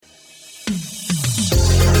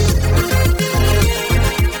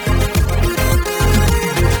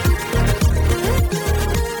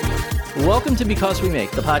Welcome to Because We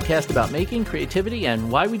Make, the podcast about making, creativity,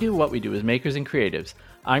 and why we do what we do as makers and creatives.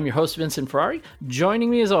 I'm your host, Vincent Ferrari. Joining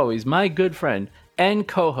me, as always, my good friend and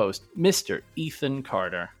co-host, Mr. Ethan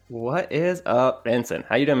Carter. What is up, Vincent?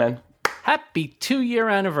 How you doing, man? Happy 2-year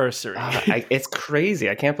anniversary. It's crazy.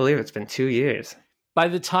 I can't believe it's been 2 years. By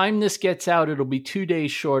the time this gets out, it'll be 2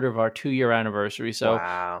 days short of our 2-year anniversary. So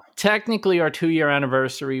wow. Technically our 2-year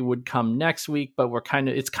anniversary would come next week, but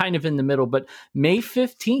it's kind of in the middle. But May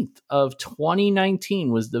 15th of 2019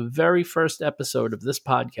 was the very first episode of this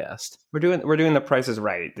podcast. We're doing the Price is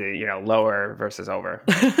Right, the lower versus over.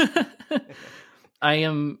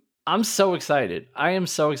 I'm so excited. I am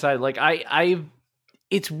so excited. Like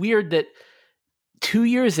it's weird that 2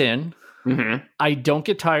 years in, I don't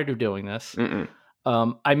get tired of doing this.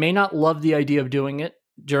 I may not love the idea of doing it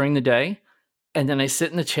during the day, and then I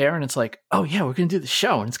sit in the chair and it's like, oh yeah, we're going to do the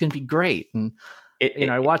show and it's going to be great. And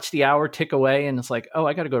I watch the hour tick away and it's like, oh,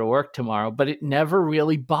 I got to go to work tomorrow, but it never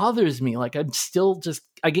really bothers me. Like I'm still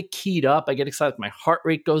I get keyed up. I get excited. My heart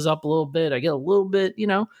rate goes up a little bit. I get a little bit,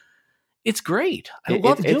 it's great. I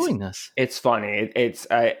love doing this. It's funny.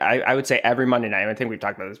 I would say every Monday night, I think we've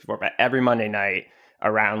talked about this before, but every Monday night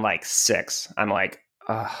around like 6, I'm like,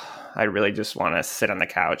 I really just want to sit on the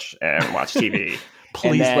couch and watch TV.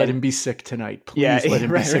 Please let him be sick tonight. Please let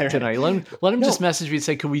him be sick tonight. Let him just message me and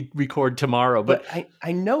say, "Can we record tomorrow?" But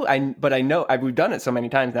I know we've done it so many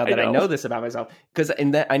times now that I know this about myself. Because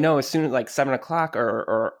I know as soon as like 7 o'clock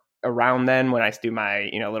or around then when I do my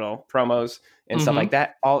little promos and stuff like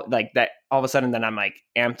that, all of a sudden then I'm like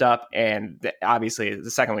amped up, and obviously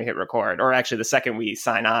the second we hit record, or actually the second we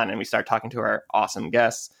sign on and we start talking to our awesome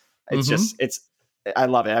guests, I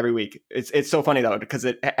love it every week. It's so funny though, because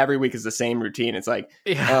every week is the same routine. It's like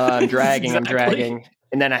I'm dragging,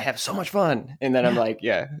 and then I have so much fun, and then I'm like,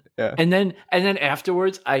 yeah. And then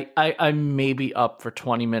afterwards, I'm maybe up for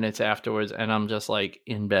 20 minutes afterwards, and I'm just like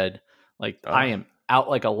in bed, like I am out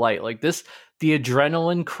like a light. Like the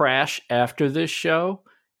adrenaline crash after this show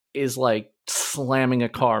is like slamming a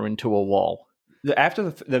car into a wall. After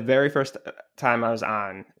the very first time I was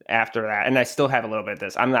on, after that, and I still have a little bit of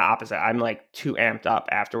this, I'm the opposite. I'm like too amped up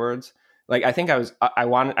afterwards. Like I think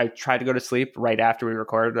I tried to go to sleep right after we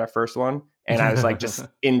recorded our first one, and I was like just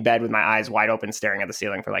in bed with my eyes wide open staring at the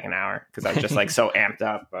ceiling for like an hour because I was just like so amped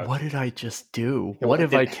up. But what did I just do? What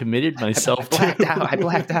have I committed myself to? I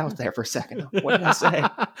blacked out there for a second. What did I say?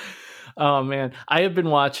 Oh man, I have been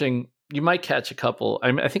watching. You might catch a couple.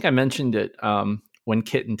 I think I mentioned it when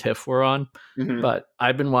Kit and Tiff were on, but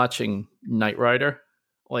I've been watching Knight Rider,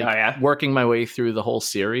 working my way through the whole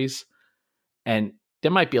series, and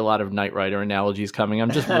there might be a lot of Knight Rider analogies coming.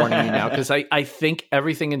 I'm just warning you now, because I think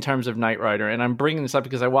everything in terms of Knight Rider, and I'm bringing this up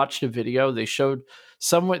because I watched a video. They showed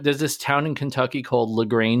there's this town in Kentucky called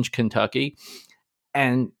LaGrange, Kentucky,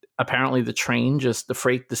 and apparently the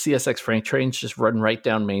CSX freight trains just run right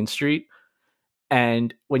down Main Street.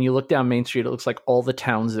 And when you look down Main Street, it looks like all the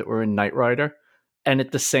towns that were in Knight Rider. And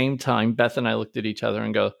at the same time, Beth and I looked at each other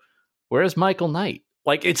and go, "Where's Michael Knight?"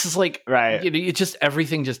 Like, it's just like, right. It just,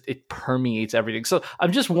 everything it permeates everything. So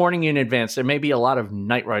I'm just warning you in advance. There may be a lot of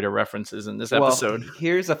Knight Rider references in this episode. Well,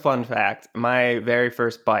 here's a fun fact. My very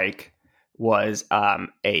first bike was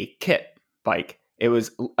a Kit bike. It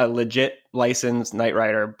was a legit licensed Knight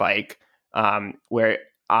Rider bike where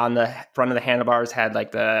on the front of the handlebars had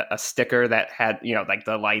like a sticker that had, like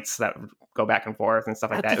the lights that go back and forth and stuff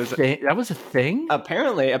like that. That was a thing?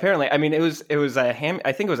 Apparently. I mean, it was I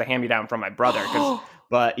think it was a hand-me-down from my brother.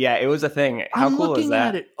 But yeah, it was a thing. How cool is that?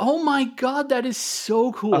 At it. Oh my God, that is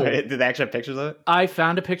so cool. Did they actually have pictures of it? I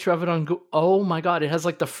found a picture of it on Google. Oh my God, it has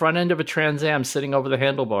like the front end of a Trans Am sitting over the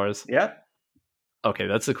handlebars. Yeah. Okay,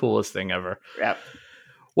 that's the coolest thing ever. Yeah.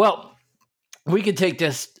 Well, we could take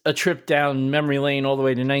a trip down memory lane all the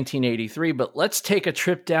way to 1983, but let's take a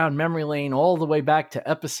trip down memory lane all the way back to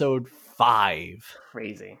episode 5.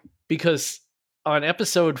 Crazy. Because on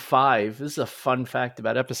episode 5, this is a fun fact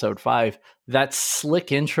about episode 5, that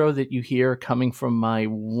slick intro that you hear coming from my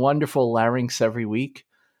wonderful larynx every week,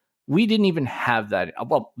 we didn't even have that.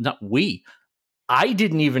 Well, not we. I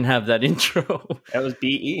didn't even have that intro. That was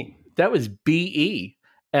BE. That was BE.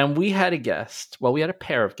 And we had a guest. Well, we had a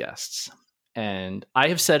pair of guests. And I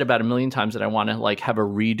have said about 1 million times that I want to have a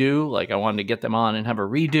redo. Like I wanted to get them on and have a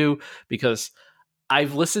redo because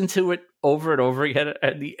I've listened to it over and over again.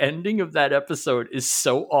 And the ending of that episode is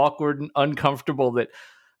so awkward and uncomfortable that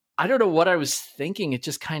I don't know what I was thinking. It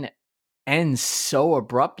just kind of ends so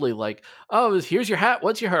abruptly. Like, oh, here's your hat.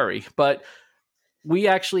 What's your hurry? But we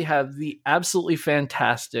actually have the absolutely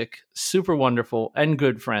fantastic, super wonderful, and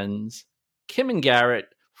good friends, Kim and Garrett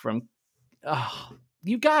from...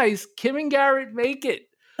 you guys, Kim and Garrett make it.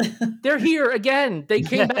 They're here again. They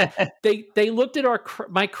came back. They looked at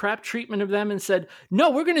my crap treatment of them and said,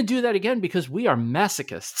 no, we're going to do that again because we are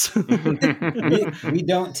masochists. we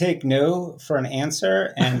don't take no for an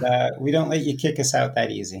answer, and we don't let you kick us out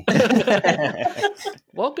that easy.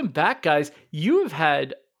 Welcome back, guys. You have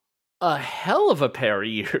had a hell of a pair of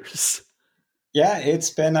years. Yeah, it's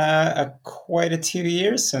been quite a 2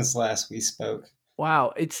 years since last we spoke.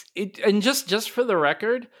 Wow. And just for the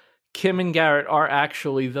record, Kim and Garrett are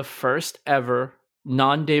actually the first ever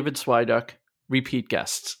non-David Swiduck repeat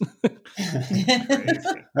guests. It's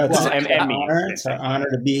an honor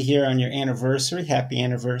to be here on your anniversary. Happy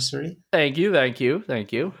anniversary. Thank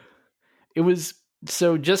you. It was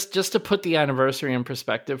so just to put the anniversary in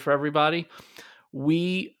perspective for everybody.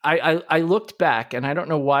 I looked back, and I don't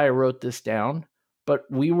know why I wrote this down, but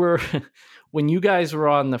we were when you guys were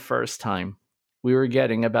on the first time, we were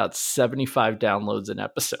getting about 75 downloads an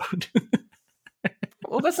episode.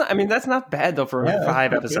 Well, that's not bad though for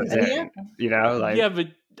 5 episodes. But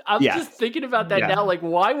I'm just thinking about that now. Like,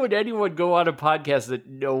 why would anyone go on a podcast that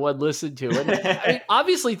no one listened to? And I mean,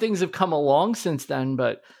 obviously things have come along since then,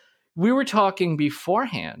 but we were talking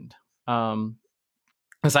beforehand.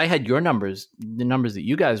 Because I had your numbers, the numbers that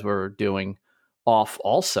you guys were doing off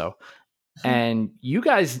also. And you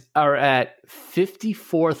guys are at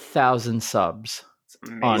 54,000 subs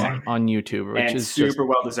on YouTube, which is super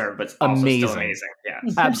well deserved, but also amazing. Still amazing. Yeah,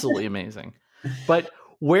 absolutely amazing. But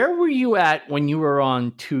where were you at when you were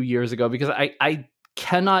on 2 years ago? Because I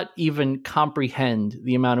cannot even comprehend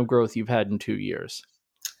the amount of growth you've had in 2 years.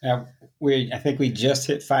 I think we just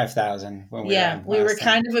hit 5,000 when we were we were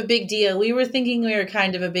kind of a big deal. We were thinking we were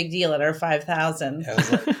kind of a big deal at our 5,000.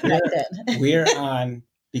 We're on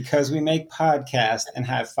because we make podcasts and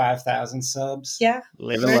have 5,000 subs. Yeah,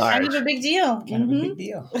 living large. Kind of a big deal. Kind of a big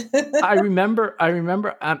deal. I remember.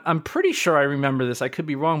 I'm pretty sure I remember this. I could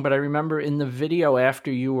be wrong, but I remember in the video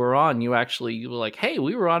after you were on, you were like, "Hey,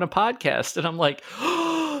 we were on a podcast," and I'm like,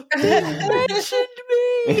 "Oh, they mentioned me."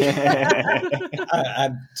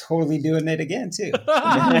 I'm totally doing it again too.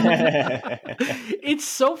 It's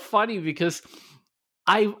so funny because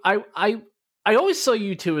I always saw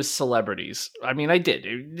you two as celebrities. I mean, I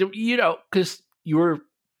did, because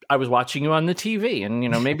I was watching you on the TV, and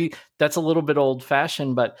maybe that's a little bit old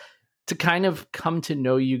fashioned, but to kind of come to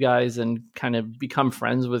know you guys and kind of become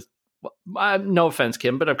friends with, no offense,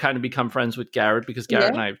 Kim, but I've kind of become friends with Garrett because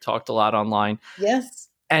Garrett and I have talked a lot online. Yes.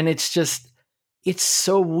 And it's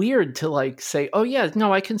so weird to like say, oh yeah,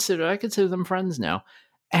 no, I consider them friends now.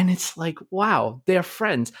 And it's like, wow, they're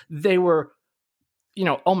friends. They were,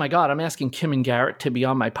 oh my God, I'm asking Kim and Garrett to be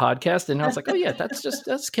on my podcast. And I was like, oh yeah,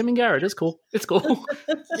 that's Kim and Garrett. It's cool.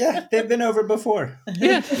 Yeah, they've been over before.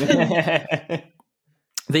 Yeah.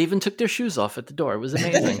 They even took their shoes off at the door. It was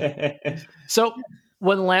amazing. So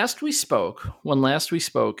when last we spoke,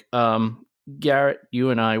 Garrett,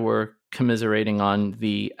 you and I were commiserating on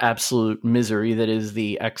the absolute misery that is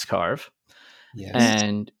the X-Carve. Yes.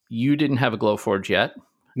 And you didn't have a Glowforge yet.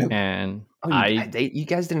 Nope. And you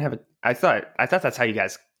guys didn't have I thought that's how you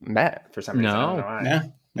guys met for some reason.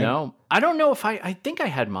 No. I don't know if I think I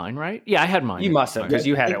had mine, right? Yeah, I had mine. You must have, because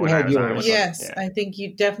you had it when I was on. Yes, I think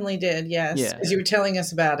you definitely did. Yes, because you were telling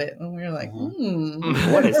us about it, and we were like,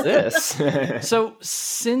 what is this? So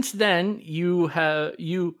since then,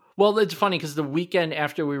 well, it's funny because the weekend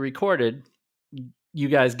after we recorded, you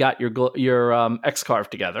guys got your X-Carve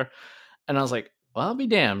together, and I was like, well, I'll be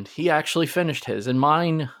damned. He actually finished his, and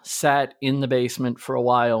mine sat in the basement for a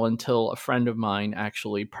while until a friend of mine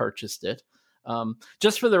actually purchased it.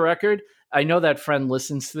 Just for the record, I know that friend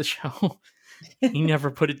listens to the show. He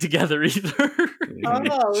never put it together either. He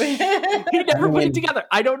never put it together.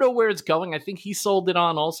 I don't know where it's going. I think he sold it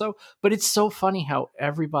on also, but it's so funny how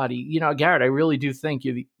everybody, Garrett, I really do think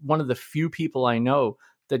you're one of the few people I know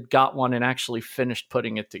that got one and actually finished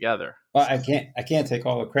putting it together. Well, I can't take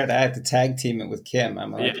all the credit. I had to tag team it with Kim.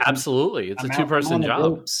 Absolutely. It's a 2-person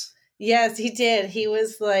job. Yes, he did. He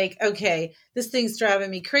was like, okay, this thing's driving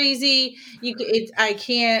me crazy. I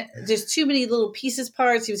can't, there's too many little pieces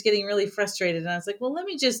parts. He was getting really frustrated. And I was like, well, let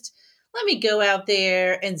me go out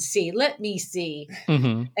there and see. Let me see.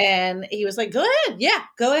 Mm-hmm. And he was like, go ahead. Yeah,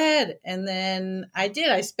 go ahead. And then I did.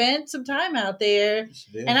 I spent some time out there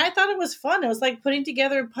and I thought it was fun. It was like putting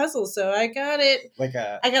together a puzzle. So I got it.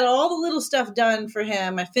 I got all the little stuff done for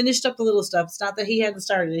him. I finished up the little stuff. It's not that he hadn't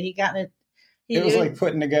started it. He got it. It was like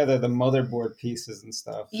putting together the motherboard pieces and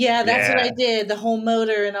stuff. Yeah, that's what I did. The whole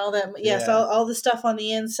motor and all that. Yes, all the stuff on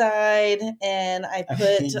the inside. And I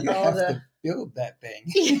put to build that thing.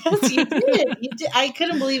 Yes, you did. I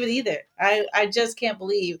couldn't believe it either. I just can't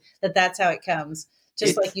believe that that's how it comes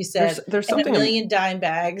just like you said. There's something a million dime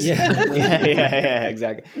bags. Yeah,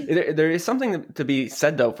 exactly. There is something to be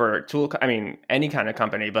said though for any kind of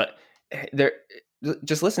company, but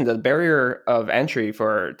just listen to the barrier of entry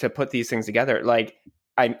to put these things together. Like,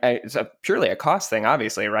 it's purely a cost thing,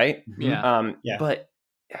 obviously, right? Yeah. But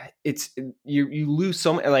it's you lose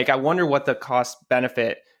so much. Like, I wonder what the cost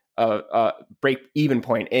benefit break even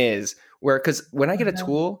point is, because when I get a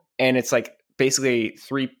tool and it's like basically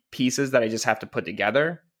 3 pieces that I just have to put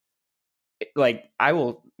together, like, I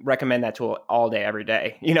will recommend that tool all day, every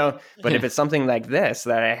day, but if it's something like this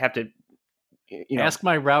that I have to, ask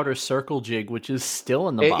my router Circle Jig, which is still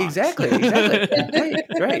in the box. Exactly.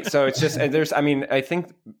 Right. So it's just, I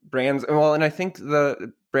think brands, and I think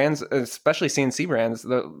the brands, especially CNC brands,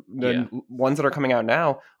 the ones that are coming out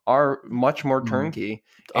now are much more turnkey.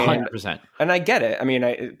 100%. And I get it.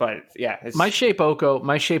 My Shape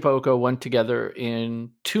Oko went together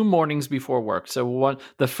in 2 mornings before work. So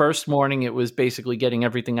the first morning, it was basically getting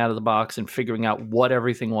everything out of the box and figuring out what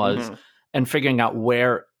everything was, and figuring out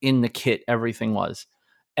where in the kit everything was,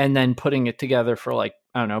 and then putting it together for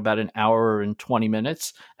about an hour and 20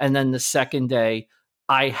 minutes. And then the second day,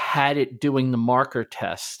 I had it doing the marker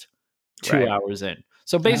test 2 hours in.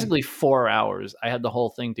 So basically 4 hours, I had the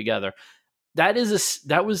whole thing together. That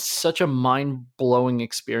was such a mind-blowing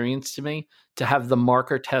experience to me, to have the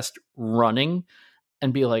marker test running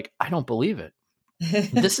and be like, I don't believe it.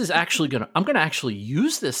 This is actually I'm going to actually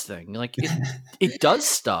use this thing. Like, it does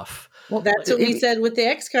stuff. Well, that's what we said with the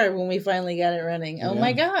X-Carve when we finally got it running. Oh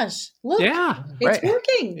my gosh. Look. Yeah. It's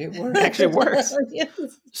working. It actually works. Yes.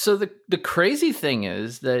 So the crazy thing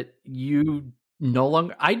is that you no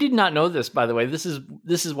longer, I did not know this, by the way. This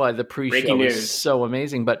is why the pre-show is so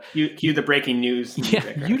amazing. But cue the breaking news.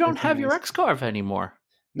 Yeah, you don't have your X-Carve anymore.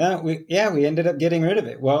 No, we ended up getting rid of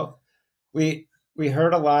it. Well, we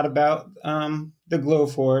heard a lot about the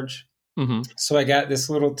Glowforge. Mm-hmm. So I got this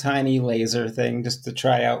little tiny laser thing just to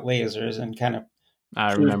try out lasers and kind of.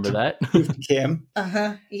 I remember that. Kim.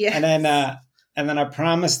 Yeah. And then I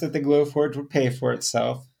promised that the Glowforge would pay for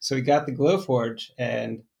itself. So we got the Glowforge,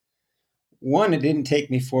 and it didn't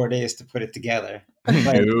take me 4 days to put it together.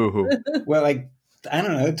 I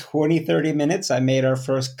don't know, 20, 30 minutes. I made our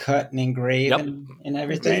first cut and engrave and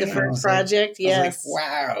everything. The first project, yes.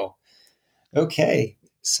 Wow. Okay.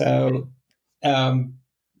 So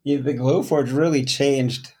the Glowforge really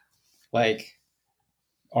changed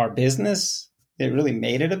our business. It really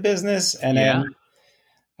made it a business. And then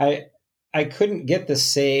I couldn't get the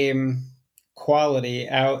same quality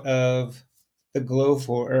out of the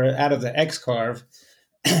Glowforge or out of the X-Carve.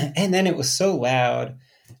 And then it was so loud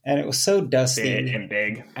and it was so dusty. And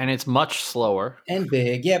big. And it's much slower. And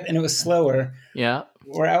big. Yep. And it was slower. Yeah.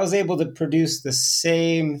 Where I was able to produce the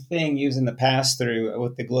same thing using the pass-through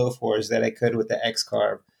with the Glowforge that I could with the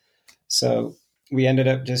X-Carve. So we ended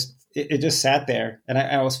up it just sat there, and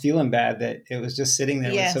I was feeling bad that it was just sitting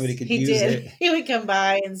there when somebody could use it. He would come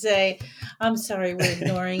by and say, "I'm sorry, we're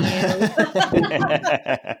ignoring you."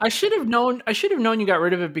 I should have known you got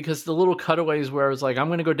rid of it, because the little cutaways where I was like, I'm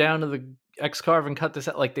going to go down to the X-Carve and cut this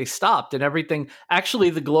out, like, they stopped and everything. Actually,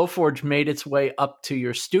 the Glowforge made its way up to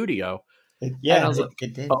your studio. It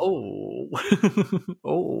did. Oh,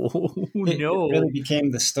 no! It really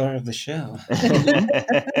became the star of the show.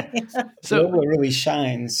 So Lola really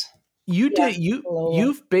shines.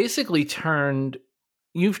 You've basically turned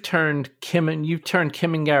Kim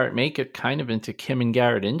and Garrett Make It kind of into Kim and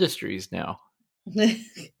Garrett Industries now.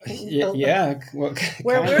 Yeah. Well,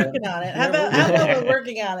 we're working on it. How about we're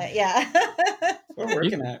working on it? Yeah. We're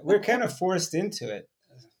working on it. We're kind of forced into it.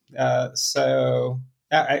 So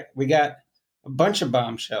we got a bunch of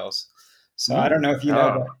bombshells. So I don't know if you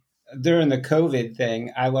know, but during the COVID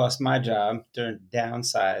thing, I lost my job during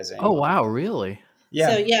downsizing. Oh, wow. Really?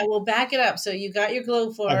 Yeah. So we'll back it up. So you got your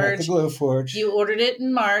Glowforge. I got the Glowforge. You ordered it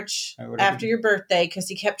in March after your birthday, because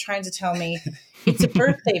he kept trying to tell me it's a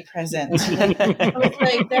birthday present. I was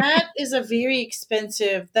like, that is a very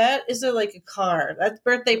expensive. That is like a car. That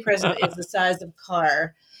birthday present is the size of a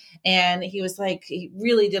car. And he was like, he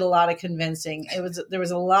really did a lot of convincing. There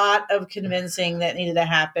was a lot of convincing that needed to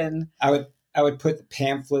happen. I would put the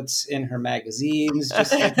pamphlets in her magazines,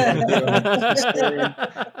 just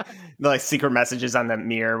like secret messages on the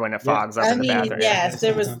mirror when it fogs up in the bathroom. Yes,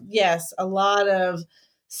 there was a lot of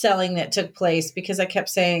selling that took place, because I kept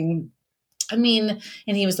saying, and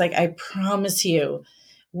he was like, I promise you,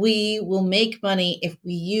 we will make money if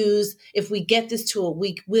we get this tool,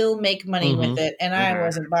 we will make money with it. And I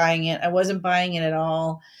wasn't buying it. I wasn't buying it at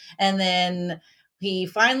all. And then he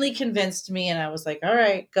finally convinced me, and I was like, all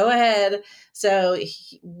right, go ahead. So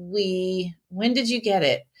when did you get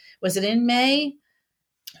it? Was it in May?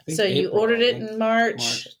 So you ordered it in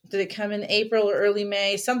March. Did it come in April or early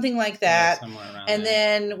May? Something like that. Yeah, somewhere around and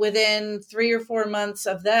there. Then within 3 or 4 months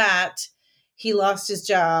of that, he lost his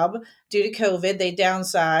job due to COVID. They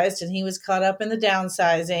downsized, and he was caught up in the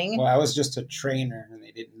downsizing. Well, I was just a trainer, and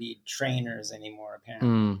they didn't need trainers anymore,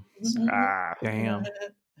 apparently. Damn.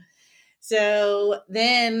 So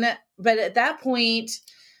then, but at that point,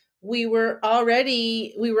 we were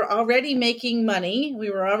already making money.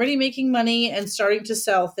 We were already making money and starting to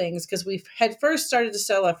sell things because we had first started to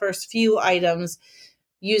sell our first few items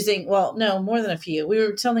using, well, no, more than a few. We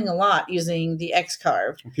were selling a lot using the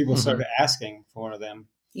X-Carve. People started asking for them.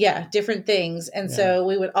 Yeah, different things. And so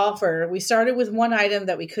we we started with one item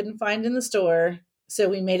that we couldn't find in the store. So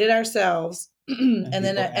we made it ourselves. and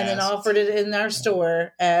then offered it in our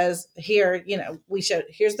store as here, we showed,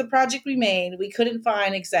 here's the project we made. We couldn't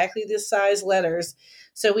find exactly this size letters.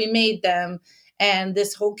 So we made them, and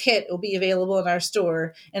this whole kit will be available in our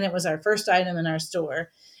store. And it was our first item in our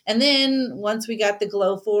store. And then once we got the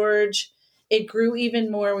Glowforge, it grew even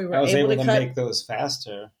more. We were able to make those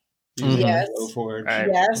faster. Yes. Glowforge. Right.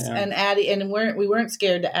 Yes. Yeah. And we weren't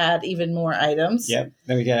scared to add even more items. Yep.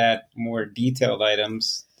 Then we could add more detailed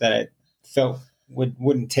items that I felt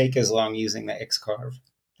wouldn't take as long using the X-Carve.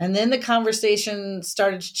 And then the conversation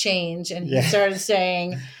started to change, and he started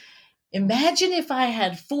saying, imagine if I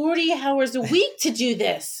had 40 hours a week to do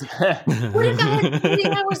this. What if I had 40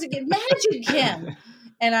 hours again? Imagine, Kim.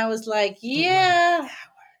 And I was like, yeah.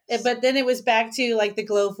 But then it was back to like the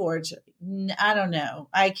Glowforge. I don't know.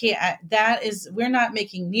 I can't. We're not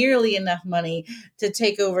making nearly enough money to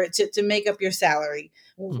take over to make up your salary.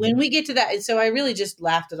 Mm-hmm. When we get to that, so I really just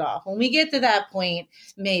laughed it off. When we get to that point,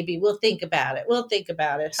 maybe we'll think about it.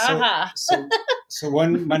 So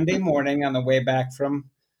one Monday morning on the way back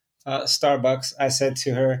from Starbucks, I said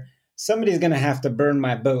to her, somebody's going to have to burn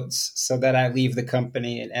my boats so that I leave the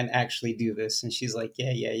company and actually do this. And she's like,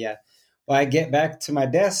 yeah. Well, I get back to my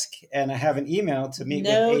desk and I have an email to meet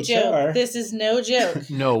with HR. No joke. This is no joke.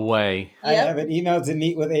 No way. I have an email to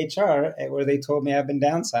meet with HR where they told me I've been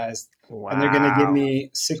downsized. Wow. And they're going to give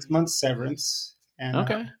me 6 months severance. And,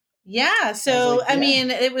 okay. Yeah. So, I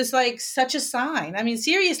mean, it was like such a sign. I mean,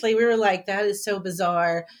 seriously, we were like, that is so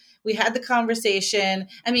bizarre. We had the conversation.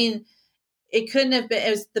 I mean, it couldn't have been,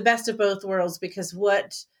 it was the best of both worlds, because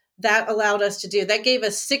what that allowed us to do, that gave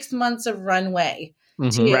us 6 months of runway.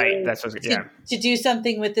 Right. That's what, to do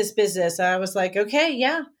something with this business. I was like, okay,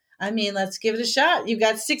 yeah. I mean, let's give it a shot. You've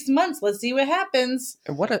got 6 months. Let's see what happens.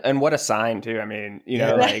 And what a sign too. I mean,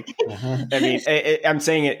 like, I mean, I'm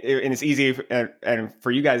saying it, and it's easy and for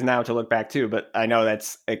you guys now to look back too. But I know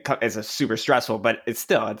it's a super stressful. But it's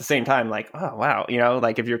still at the same time like, oh wow,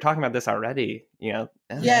 like if you're talking about this already,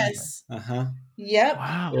 Yes. Yep.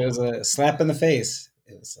 Wow. It was a slap in the face.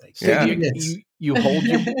 It was like, you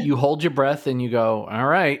hold your breath and you go, all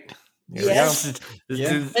right. Yes.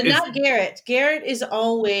 But not Garrett. Garrett is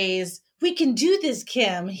always, we can do this,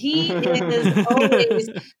 Kim. He is always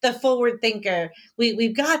the forward thinker.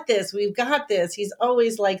 We've got this. He's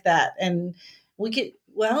always like that. And we'll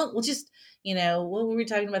just, what were we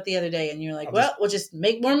talking about the other day? And you're like, we'll just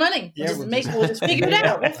make more money. We'll just figure it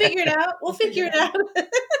out. We'll figure it out.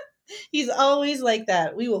 He's always like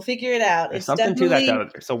that. We will figure it out. There's something to that, though.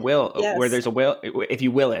 There's a will. Yes. Where there's a will, if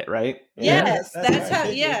you will it, right? Yes, that's how.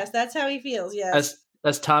 Yes, that's how he feels. Yes.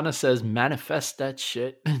 As Tana says, manifest that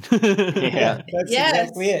shit. That's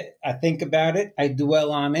exactly it. I think about it, I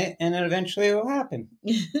dwell on it, and then eventually it will happen.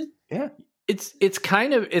 Yeah. It's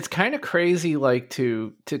kind of crazy, like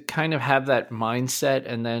to kind of have that mindset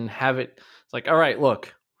and then have it. It's like, all right,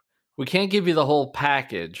 look, we can't give you the whole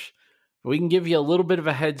package. We can give you a little bit of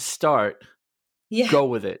a head start. Yeah. Go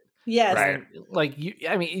with it. Yes. Right. Like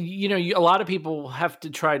a lot of people have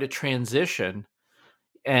to try to transition,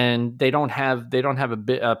 and they don't have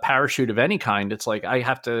a parachute of any kind. It's like I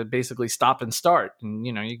have to basically stop and start, and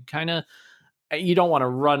you don't want to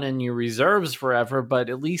run in your reserves forever, but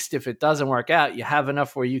at least if it doesn't work out, you have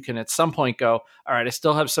enough where you can at some point go, all right, I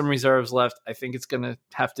still have some reserves left. I think it's going to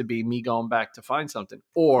have to be me going back to find something,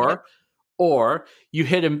 or you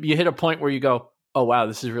hit a point where you go, oh wow,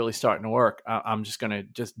 this is really starting to work. I'm just going to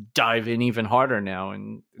just dive in even harder now.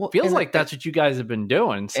 And it feels like that's what you guys have been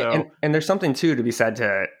doing. So, and there's something too to be said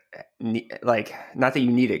to, like, not that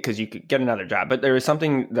you need it because you could get another job, but there is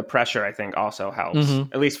something, the pressure I think also helps,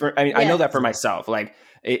 at least for, I mean, I know that for myself, like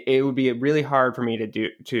it would be really hard for me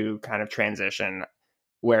to kind of transition.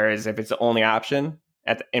 Whereas if it's the only option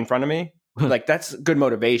in front of me, like that's good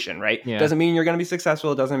motivation, right? Yeah. Doesn't mean you're going to be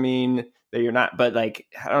successful. It doesn't mean that you're not, but like,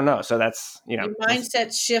 I don't know. So that's, your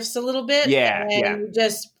mindset shifts a little bit. Yeah. And you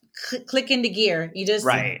just click into gear. You just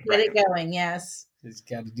get it going. Yes. Just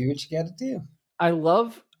got to do what you got to do. I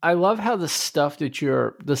love how the stuff that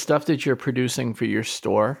you're producing for your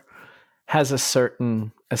store has a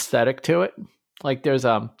certain aesthetic to it. Like there's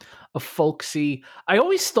a folksy. I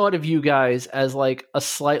always thought of you guys as like a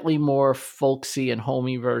slightly more folksy and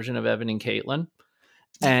homey version of Evan and Caitlin.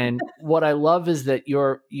 And what I love is that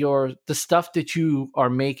the stuff that you are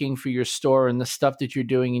making for your store and the stuff that you're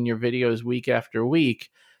doing in your videos week after week,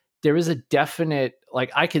 there is a definite,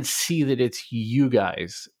 like, I can see that it's you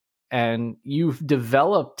guys, and you've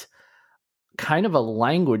developed kind of a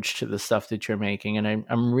language to the stuff that you're making. And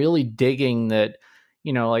I'm really digging that,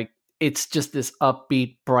 like, it's just this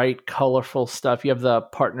upbeat, bright, colorful stuff. You have the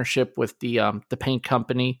partnership with the paint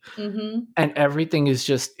company, and everything is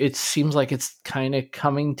just, it seems like it's kind of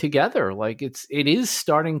coming together. Like it is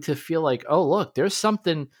starting to feel like, oh, look, there's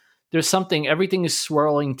something, everything is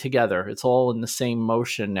swirling together. It's all in the same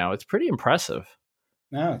motion now. It's pretty impressive.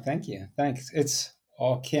 No, thank you. Thanks. It's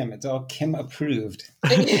all Kim. It's all Kim approved.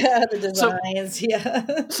 Yeah, the designs.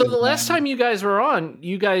 So the last time you guys were on,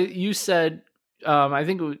 you said, I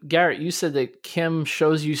think Garrett, you said that Kim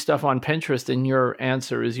shows you stuff on Pinterest, and your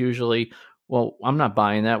answer is usually, well, I'm not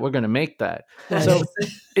buying that. We're going to make that. So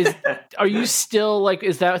are you still like,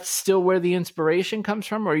 is that still where the inspiration comes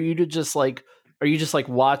from? Or are you just like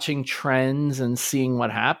watching trends and seeing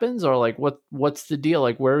what happens? Or like, what's the deal?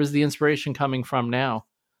 Like, where is the inspiration coming from now?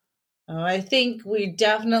 I think we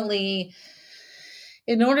definitely,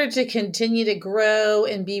 in order to continue to grow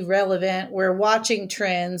and be relevant, we're watching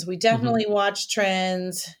trends. We definitely watch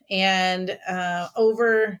trends. And I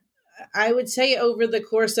would say over the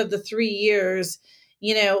course of the 3 years,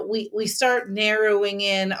 we start narrowing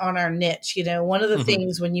in on our niche. One of the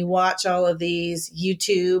things when you watch all of these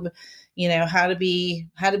YouTube, how to be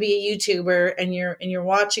a YouTuber, and you're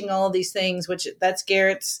watching all of these things, which that's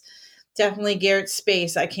definitely Garrett's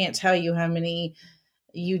space. I can't tell you how many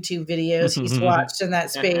YouTube videos he's watched in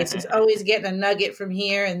that space. He's always getting a nugget from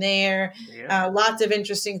here and there. Lots of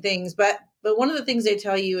interesting things. But one of the things they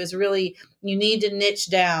tell you is really you need to niche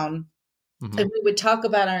down. And we would talk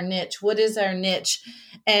about our niche. What is our niche?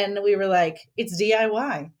 And we were like, it's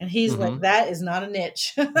DIY. And he's like, that is not a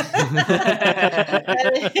niche. That's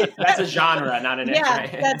a genre, not a niche. Yeah,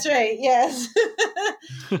 right? That's right. Yes.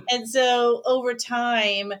 And so over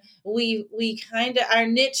time, we kind of, our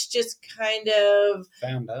niche just kind of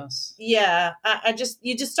found us. Yeah.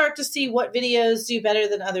 You just start to see what videos do better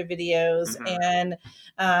than other videos. And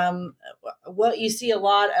what you see a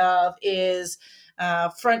lot of is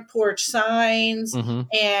front porch signs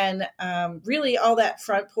and really all that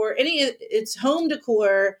front porch. It's home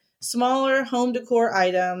decor, smaller home decor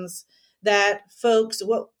items that folks.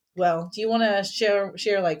 Do you want to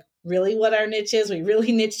share like really what our niche is? We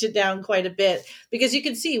really niched it down quite a bit because you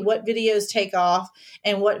can see what videos take off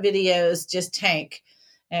and what videos just tank.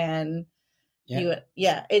 And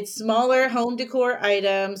it's smaller home decor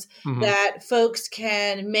items that folks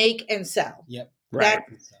can make and sell. Yep. Right.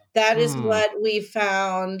 That is what we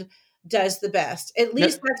found does the best. At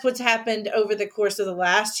least that's what's happened over the course of the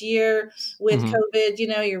last year with COVID.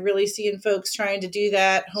 You're really seeing folks trying to do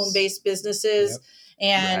that, home-based businesses.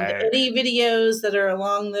 And any videos that are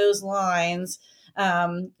along those lines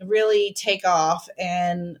really take off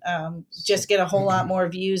and just get a whole lot more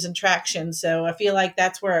views and traction. So I feel like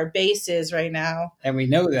that's where our base is right now. And we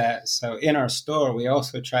know that. So in our store, we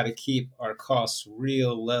also try to keep our costs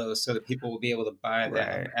real low so that people will be able to buy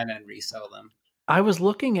them and then resell them. I was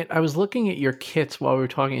looking at your kits while we were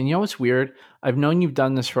talking, and what's weird? I've known you've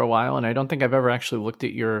done this for a while, and I don't think I've ever actually looked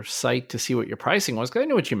at your site to see what your pricing was, because I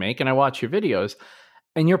know what you make and I watch your videos,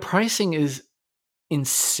 and your pricing is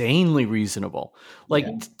insanely reasonable,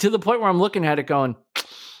 to the point where I'm looking at it going,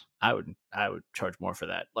 I would charge more for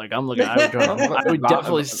that. Like I would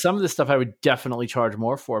definitely, some of this stuff I would definitely charge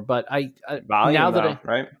more for, but volume,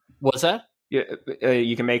 right? What's that?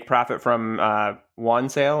 You can make profit from one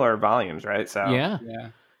sale or volumes, right? So yeah.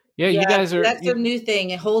 You guys are. That's a new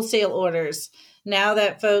thing. Wholesale orders. Now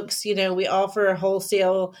that folks, we offer a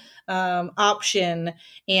wholesale option,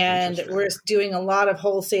 and we're doing a lot of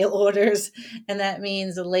wholesale orders, and that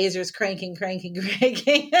means the laser's cranking, trying to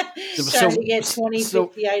get 20,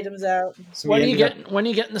 50 items out. So when are you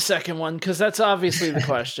getting the second one? Because that's obviously the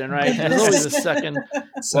question, right? There's always a second.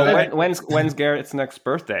 So when's Garrett's next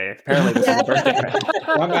birthday? Apparently this is his birthday.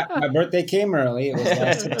 Well, my birthday came early. It was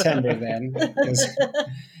last September then.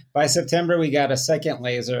 By September, we got a second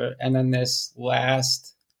laser, and then this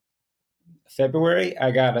last February,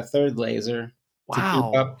 I got a third laser. Wow. To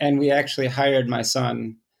keep up, and we actually hired my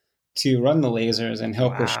son to run the lasers and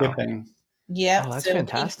help with shipping. Yeah. Oh, that's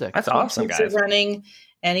fantastic. That's awesome, guys. Running,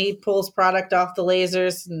 and he pulls product off the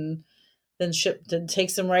lasers, and then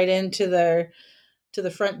takes them right into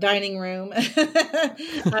the front dining room.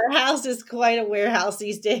 Our house is quite a warehouse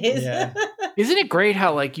these days. Yeah. Isn't it great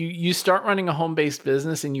how like you start running a home-based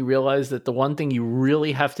business and you realize that the one thing you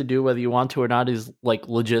really have to do, whether you want to or not, is like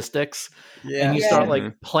logistics. Yeah. And you start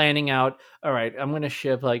like planning out, all right, I'm going to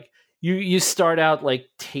ship, like you start out like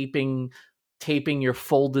taping your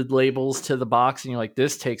folded labels to the box, and you're like,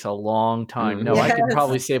 this takes a long time. No, I could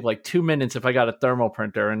probably save like 2 minutes if I got a thermal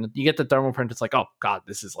printer. And you get the thermal print, it's like, oh God,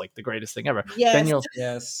 this is like the greatest thing ever. Then you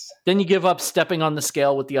give up stepping on the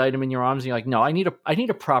scale with the item in your arms, and you're like, no, I need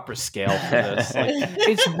a proper scale for this. Like,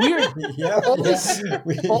 it's weird. We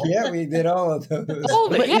did all of those.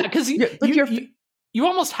 Because you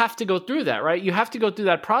almost have to go through that, right? You have to go through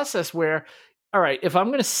that process where, all right, if I'm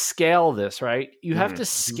going to scale this, right, you have to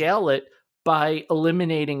scale it by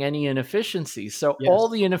eliminating any inefficiencies. So all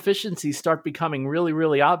the inefficiencies start becoming really,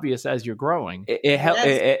 really obvious as you're growing.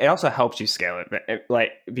 It also helps you scale it,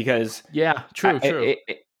 like, because true.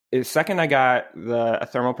 The second I got a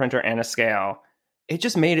thermal printer and a scale, it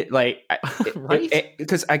just made it like right,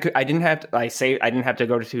 because I didn't have to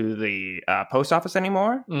go to the post office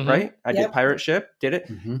anymore, right? I did pirate ship, did it,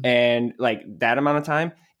 and like that amount of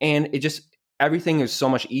time, and it just everything is so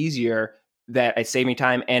much easier. That it saved me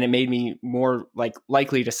time, and it made me more like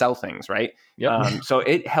likely to sell things, right? So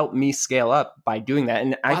it helped me scale up by doing that.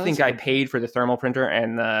 And I think I paid for the thermal printer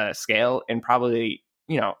and the scale in probably,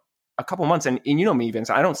 a couple months. And you know me, Vince,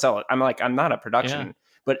 I don't sell it. I'm not a production,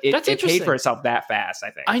 but it paid for itself that fast,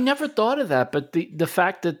 I think. I never thought of that, but the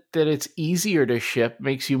fact that it's easier to ship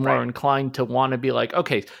makes you more inclined to want to be like,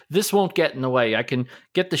 okay, this won't get in the way. I can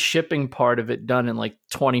get the shipping part of it done in like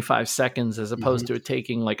 25 seconds as opposed to it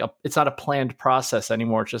taking like it's not a planned process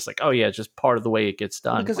anymore. It's just like, oh yeah, it's just part of the way it gets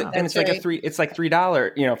done. Because it's like it's like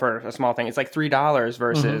 $3, for a small thing. It's like $3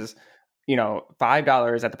 versus,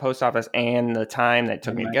 $5 at the post office and the time that it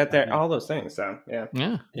took me to get there, all those things. So yeah.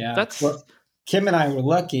 That's Kim and I were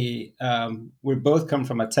lucky. We both come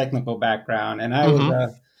from a technical background, and I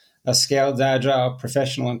was a scaled agile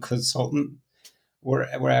professional and consultant,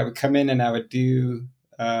 where I would come in and I would do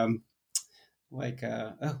I'm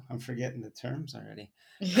forgetting the terms already.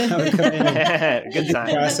 I would come in and good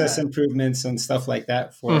time. Process improvements and stuff like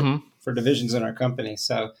that for divisions in our company.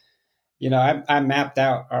 So, I mapped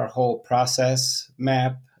out our whole process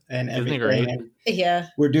map and everything. And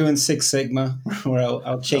we're doing Six Sigma, where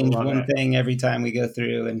I'll change one thing every time we go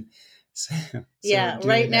through. And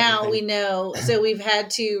right now we know. So we've had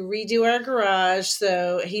to redo our garage.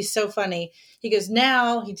 So he's so funny. He goes,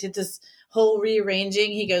 now he did this whole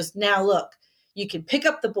rearranging. He goes, now look, you can pick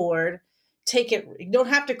up the board, take it. You don't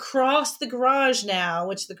have to cross the garage now,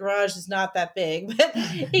 which the garage is not that big. But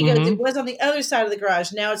he goes, it was on the other side of the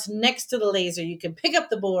garage. Now it's next to the laser. You can pick up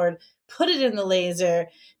the board, put it in the laser,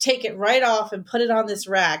 take it right off and put it on this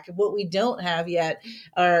rack. What we don't have yet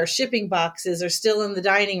are shipping boxes are still in the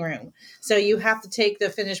dining room. So you have to take the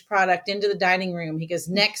finished product into the dining room. He goes,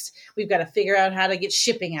 next, we've got to figure out how to get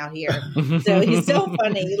shipping out here. So he's so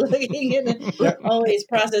funny looking at always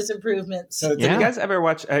process improvements. So did you guys ever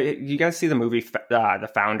watch, you guys see the movie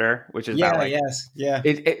The Founder, which is about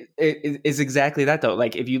it is exactly that though.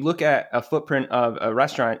 Like if you look at a footprint of a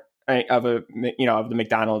restaurant, of the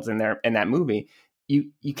McDonald's in that movie,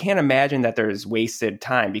 you can't imagine that there's wasted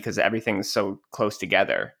time because everything's so close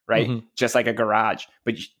together, right? Just like a garage.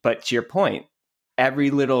 But to your point, every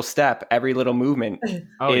little step, every little movement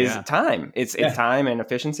is time. It's time and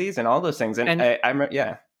efficiencies and all those things.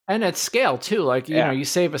 And at scale too, like, you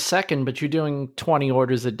save a second, but you're doing 20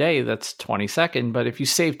 orders a day. That's 20 seconds. But if you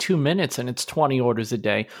save 2 minutes and it's 20 orders a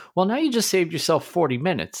day, well, now you just saved yourself 40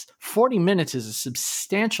 minutes. 40 minutes is a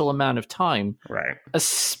substantial amount of time, right?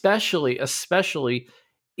 Especially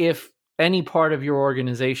if any part of your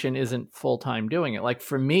organization isn't full-time doing it. Like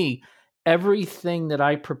for me, everything that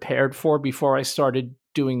I prepared for before I started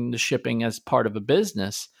doing the shipping as part of a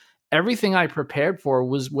business, everything I prepared for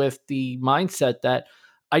was with the mindset that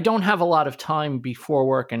I don't have a lot of time before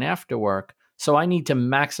work and after work, so I need to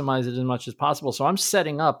maximize it as much as possible. So I'm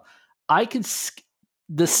setting up. I could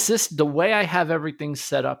the way I have everything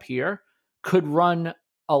set up here could run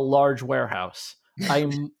a large warehouse.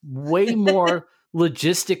 I'm way more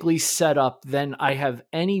logistically set up than I have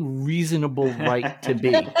any reasonable right to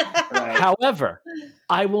be. Right. However,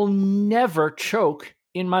 I will never choke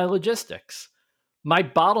in my logistics. My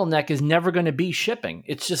bottleneck is never going to be shipping.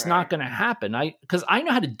 It's just not going to happen. Because I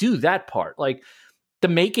know how to do that part. Like the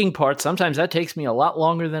making part, sometimes that takes me a lot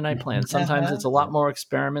longer than I planned. Sometimes it's a lot more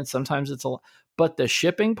experiments. Sometimes it's but the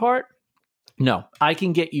shipping part, no, I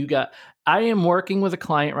can get you I am working with a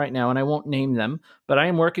client right now, and I won't name them, but I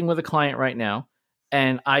am working with a client right now.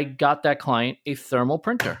 and I got that client a thermal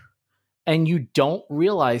printer. And you don't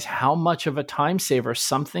realize how much of a time saver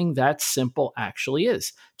something that simple actually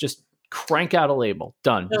is. Just crank out a label.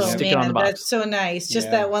 Done. Stick it on the box. That's so nice.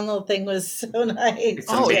 Just that one little thing was so nice.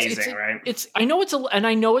 It's amazing, right? I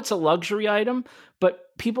know it's a luxury item,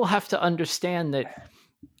 but people have to understand that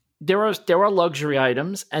there are luxury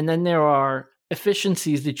items, and then there are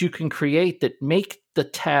efficiencies that you can create that make the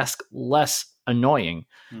task less annoying.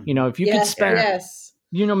 Mm-hmm. If you could spend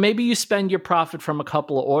maybe you spend your profit from a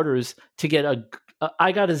couple of orders to get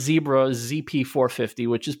I got a Zebra ZP450,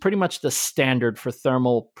 which is pretty much the standard for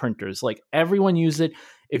thermal printers. Like, everyone uses it.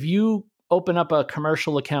 If you open up a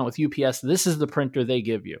commercial account with UPS, this is the printer they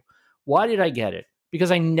give you. Why did I get it?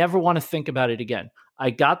 Because I never want to think about it again.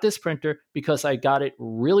 I got this printer because I got it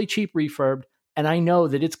really cheap refurbed, and I know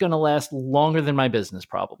that it's going to last longer than my business,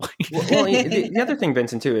 probably. Well, the other thing,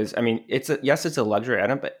 Vincent, too, is, it's a luxury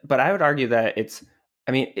item, but I would argue that it's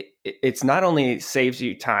not only saves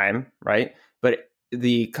you time, right? But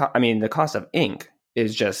the cost of ink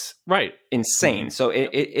is just insane. So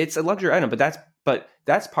it's a luxury item, but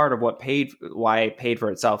that's part of why it paid for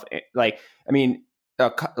itself. Like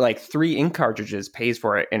 3 ink cartridges pays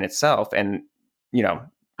for it in itself, and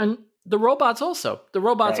and the robots also.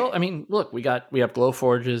 Look, we have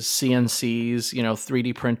Glowforges, CNCs,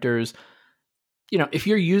 3D printers. If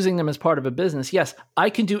you're using them as part of a business, yes, I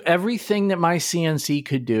can do everything that my CNC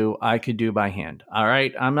could do, I could do by hand. All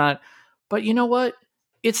right. I'm not, but you know what?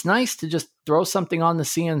 It's nice to just throw something on the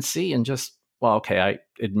CNC and I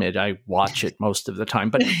admit I watch it most of the time,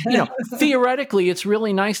 but theoretically, it's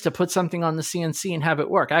really nice to put something on the CNC and have it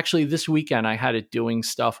work. Actually, this weekend I had it doing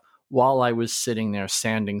stuff while I was sitting there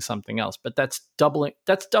sanding something else, but that's doubling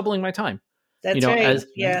my time. That's right.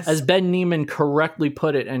 As Ben Neiman correctly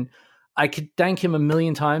put it, and I could thank him a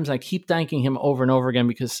million times. I keep thanking him over and over again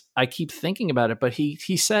because I keep thinking about it. But he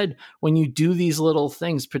said, when you do these little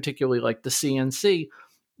things, particularly like the CNC,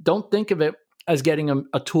 don't think of it as getting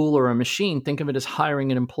a tool or a machine. Think of it as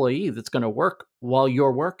hiring an employee that's going to work while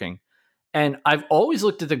you're working. And I've always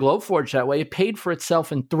looked at the Glowforge that way. It paid for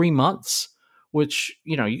itself in 3 months, which,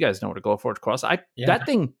 you guys know what a Glowforge costs. That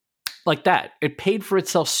thing, like that, it paid for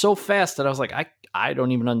itself so fast that I was like, I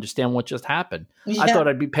don't even understand what just happened. Yeah. I thought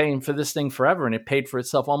I'd be paying for this thing forever, and it paid for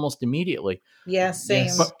itself almost immediately. Yeah, same.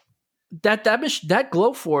 Yes. But that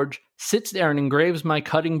Glowforge sits there and engraves my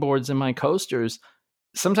cutting boards and my coasters.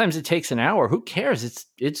 Sometimes it takes an hour. Who cares?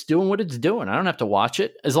 It's doing what it's doing. I don't have to watch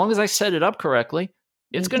it. As long as I set it up correctly,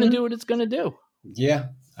 it's going to do what it's going to do. Yeah,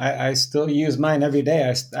 I still use mine every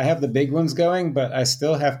day. I have the big ones going, but I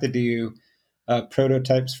still have to do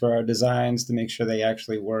prototypes for our designs to make sure they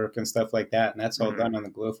actually work and stuff like that. And that's all done on the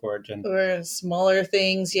Glowforge. Or smaller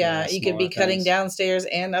things. Yeah, you could be cutting downstairs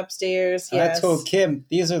and upstairs. Yes. I told Kim,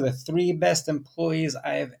 these are the 3 best employees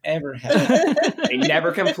I have ever had. They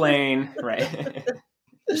never complain. Right.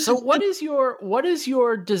 So what is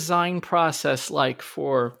your design process like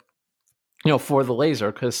for the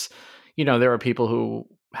laser? Because, there are people who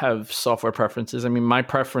have software preferences. My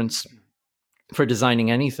preference for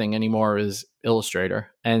designing anything anymore is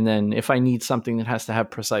Illustrator. And then if I need something that has to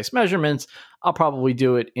have precise measurements, I'll probably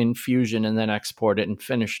do it in Fusion and then export it and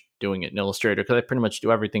finish doing it in Illustrator, because I pretty much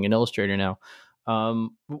do everything in Illustrator now.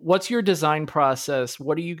 What's your design process?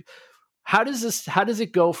 How does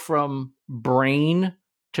it go from brain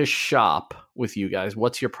to shop with you guys?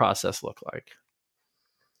 What's your process look like?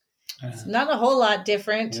 It's not a whole lot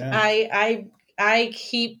different. Yeah. I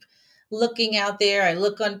keep looking out there. I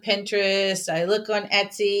look on Pinterest. I look on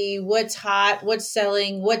Etsy. What's hot? What's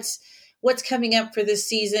selling? What's coming up for this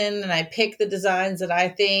season? And I pick the designs that I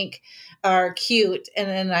think are cute, and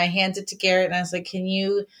then I hand it to Garrett, and I was like, "Can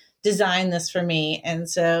you design this for me?" And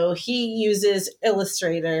so he uses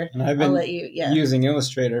Illustrator. And I've been using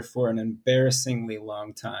Illustrator for an embarrassingly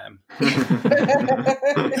long time.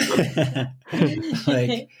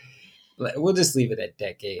 We'll just leave it at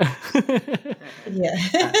decade.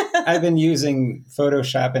 Yeah. I've been using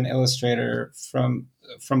Photoshop and Illustrator from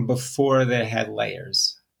before they had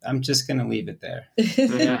layers. I'm just going to leave it there.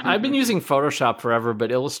 Yeah, I've been using Photoshop forever,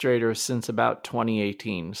 but Illustrator since about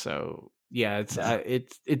 2018. So yeah,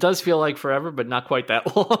 it does feel like forever, but not quite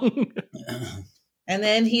that long. And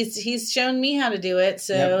then he's shown me how to do it.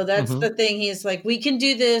 So that's the thing. He's like, we can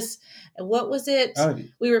do this. What was it?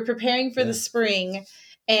 We were preparing for the spring,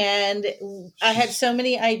 and I had so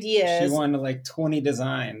many ideas. She wanted like 20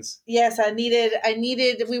 designs. Yes, I needed,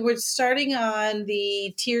 we were starting on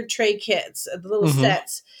the tiered tray kits, the little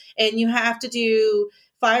sets, and you have to do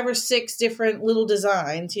 5 or 6 different little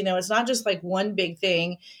designs. You know, it's not just like one big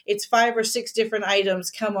thing. It's 5 or 6 different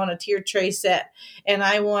items come on a tiered tray set. And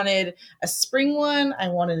I wanted a spring one. I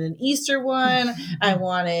wanted an Easter one. I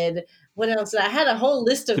wanted, what else? I had a whole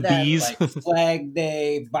list of them. Like Flag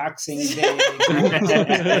Day, Boxing Day,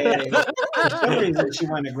 Day. For some reason, she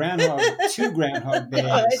wanted two Groundhog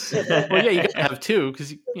Days. Well, yeah, you gotta have 2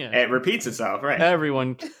 because it repeats itself, right?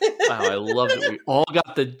 Everyone. Wow, I love that we all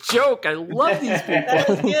got the joke. I love these people. That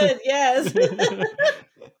was good. Yes.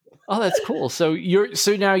 Oh, that's cool. So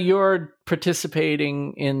now you're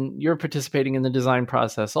participating in the design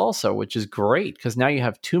process also, which is great because now you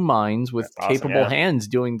have 2 minds with capable hands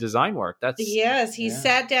doing design work. He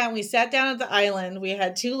sat down. We sat down at the island. We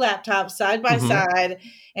had 2 laptops side by side,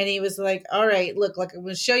 and he was like, "All right, look, I'm going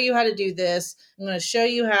to show you how to do this. I'm going to show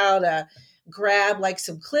you how to grab like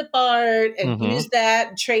some clip art and use that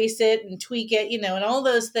and trace it and tweak it, and all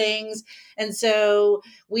those things." And so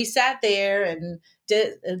we sat there and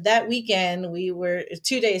that weekend. We were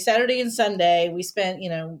 2 days, Saturday and Sunday. We spent,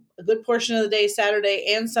 a good portion of the day, Saturday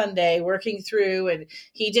and Sunday, working through, and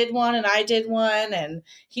he did one and I did one. And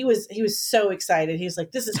he was so excited. He was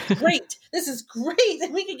like, "This is great. This is great.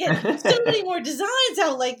 And we could get so many more designs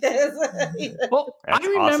out like this." Well, I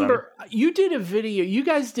remember you did a video. You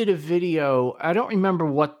guys did a video. I don't remember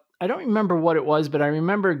what it was, but I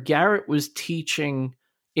remember Garrett was teaching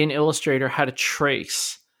in Illustrator how to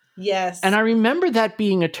trace. Yes. And I remember that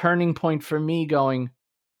being a turning point for me going,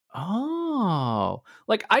 oh,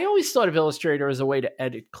 like I always thought of Illustrator as a way to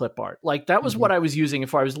edit clip art. Like that was what I was using it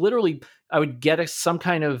for. I would get some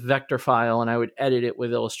kind of vector file and I would edit it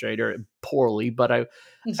with Illustrator poorly, but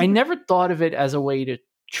I never thought of it as a way to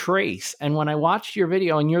trace. And when I watched your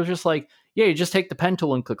video and you're just like, yeah, you just take the pen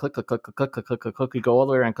tool and click, click, click, click, click, click, click, click, click, click, you go all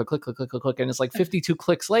the way around, click, click, click, click, click, click, and it's like 52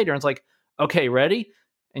 clicks later. And it's like, okay, ready?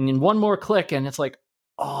 And then one more click and it's like,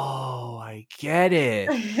 oh, I get it.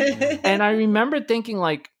 And I remember thinking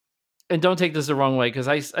like, and don't take this the wrong way, because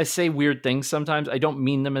I say weird things sometimes. I don't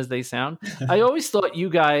mean them as they sound. I always thought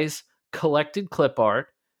you guys collected clip art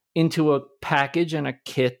into a package and a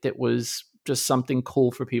kit that was just something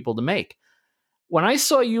cool for people to make. When I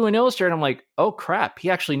saw you in Illustrator, I'm like, oh crap,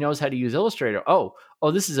 he actually knows how to use Illustrator. Oh,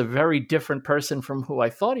 this is a very different person from who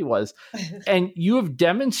I thought he was. And you have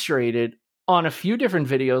demonstrated on a few different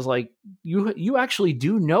videos, like you actually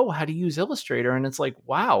do know how to use Illustrator. And it's like,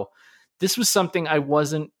 wow, this was something I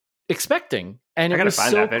wasn't expecting. And I gotta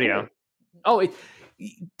find that video. Cool.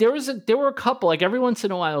 There were a couple, like every once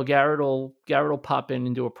in a while, Garrett will pop in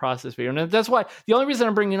and do a process video. And that's why the only reason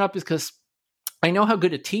I'm bringing it up is because I know how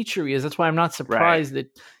good a teacher he is. That's why I'm not surprised that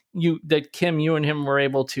Kim, you and him were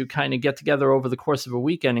able to kind of get together over the course of a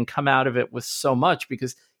weekend and come out of it with so much,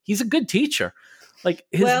 because he's a good teacher. Like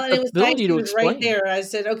his and it was ability to explain. Right there. I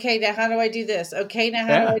said, okay, now how do I do this? Okay, now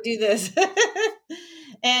how do I do this?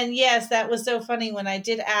 And yes, that was so funny when I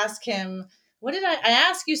did ask him, what did I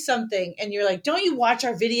asked you something, and you're like, don't you watch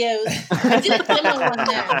our videos? I did a demo on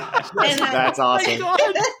that. That's awesome.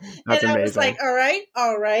 That's amazing. I was like,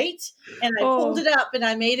 all right. And I pulled it up and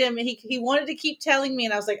I made him, he wanted to keep telling me,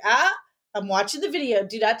 and I was like, I'm watching the video.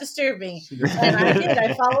 Do not disturb me. And I did.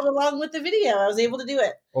 I followed along with the video. I was able to do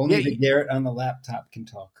it. Only the Garrett on the laptop can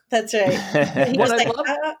talk. That's right. He was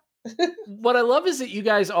what I love is that you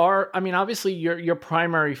guys are, I mean, obviously your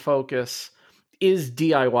primary focus is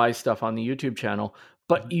DIY stuff on the YouTube channel,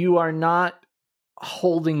 but you are not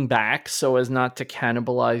holding back so as not to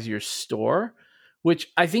cannibalize your store, which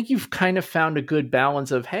I think you've kind of found a good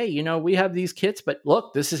balance of, hey, we have these kits, but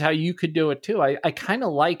look, this is how you could do it too. I kind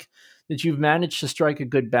of like that you've managed to strike a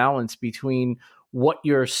good balance between what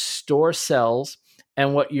your store sells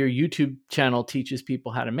and what your YouTube channel teaches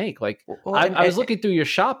people how to make. Like I was looking through your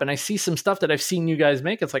shop and I see some stuff that I've seen you guys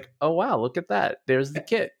make. It's like, oh wow, look at that. There's the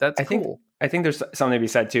kit. That's cool. I think there's something to be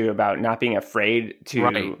said too about not being afraid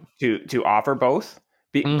to offer both.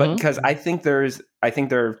 But because I think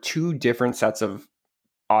there are 2 different sets of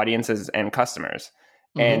audiences and customers.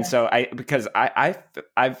 And so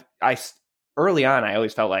I've early on, I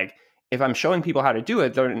always felt like if I'm showing people how to do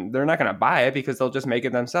it, they're not going to buy it because they'll just make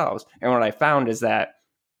it themselves. And what I found is that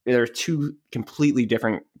there are 2 completely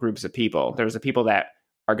different groups of people. There's the people that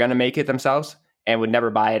are going to make it themselves and would never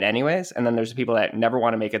buy it anyways. And then there's the people that never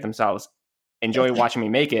want to make it themselves, enjoy watching me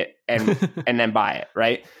make it and then buy it.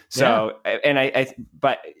 Right. So,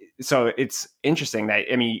 so it's interesting that,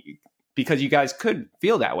 I mean, because you guys could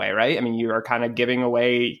feel that way, right? I mean, you are kind of giving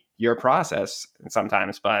away your process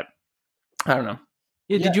sometimes, but I don't know.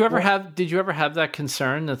 Yeah. Did you ever have that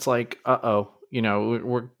concern that's like, we're going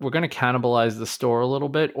to cannibalize the store a little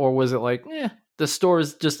bit? Or was it like, the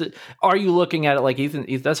stores just, are you looking at it like Ethan,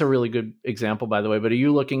 that's a really good example, by the way, but are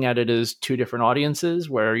you looking at it as two different audiences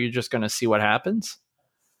where you're just going to see what happens?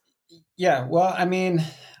 Yeah. Well, I mean,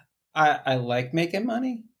 I like making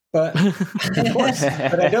money, but of course,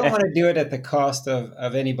 but I don't want to do it at the cost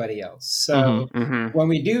of anybody else. So when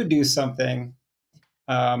we do something,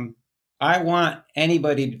 I want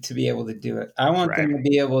anybody to be able to do it. I want them to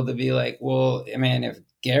be able to be like, well, man, if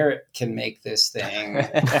Garrett can make this thing,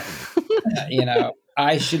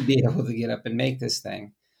 I should be able to get up and make this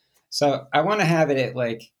thing. So I want to have it at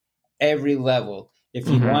like every level. If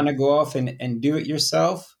you want to go off and do it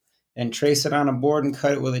yourself and trace it on a board and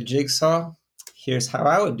cut it with a jigsaw, here's how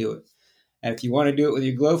I would do it. And if you want to do it with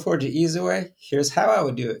your Glowforge or EasyWay, here's how I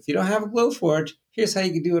would do it. If you don't have a Glowforge, here's how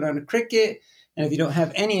you can do it on a Cricut. And if you don't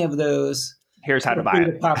have any of those, here's how to buy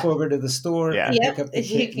it. Pop over to the store. Yeah. Yep.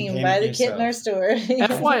 You can buy the kit in our store.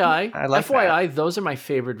 FYI, those are my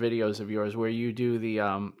favorite videos of yours where you do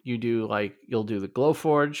the you'll do the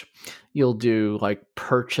Glowforge, you'll do like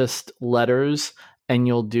purchased letters, and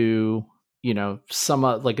you'll do some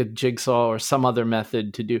like a jigsaw or some other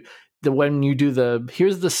method to do when you do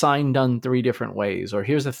here's the sign done 3 different ways, or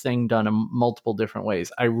here's a thing done in multiple different ways.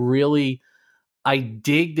 I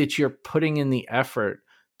dig that you're putting in the effort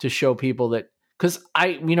to show people that, because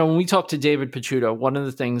when we talked to David Picciuto, one of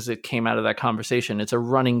the things that came out of that conversation, it's a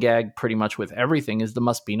running gag pretty much with everything, is the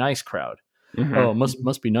must be nice crowd. Oh,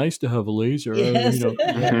 must be nice to have a laser. Yes.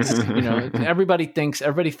 Everybody thinks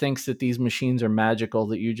that these machines are magical,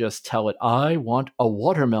 that you just tell it, I want a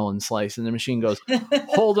watermelon slice, and the machine goes,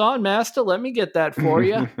 hold on, master, let me get that for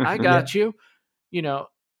you. I got you.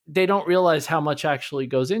 They don't realize how much actually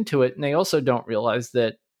goes into it. And they also don't realize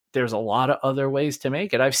that there's a lot of other ways to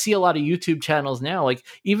make it. I see a lot of YouTube channels now, like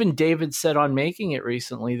even David said on Making It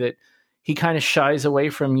recently that he kind of shies away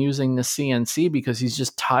from using the CNC because he's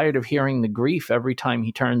just tired of hearing the grief every time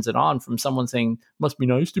he turns it on from someone saying, must be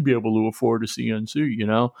nice to be able to afford a CNC,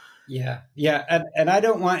 Yeah. Yeah. And I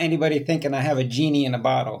don't want anybody thinking I have a genie in a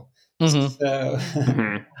bottle. So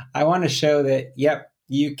I want to show that, yep,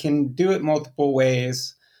 you can do it multiple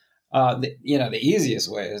ways. The easiest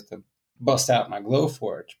way is to bust out my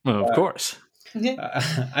Glowforge. Well, of course.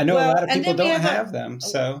 I know a lot of people don't have them.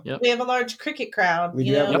 So we have a large Cricut crowd. We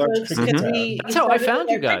do have a large Cricut crowd. That's how I found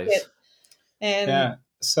you guys. And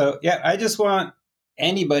I just want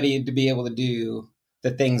anybody to be able to do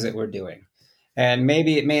the things that we're doing. And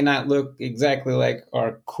maybe it may not look exactly like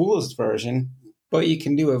our coolest version, but you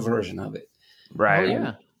can do a version of it. Right. Oh,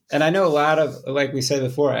 yeah. And I know a lot of, like we said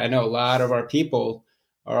before, I know a lot of our people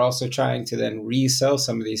are also trying to then resell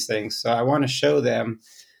some of these things. So I want to show them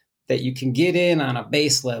that you can get in on a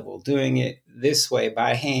base level doing it this way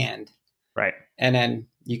by hand. Right. And then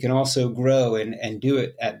you can also grow and do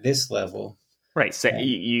it at this level. Right. So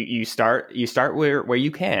you start where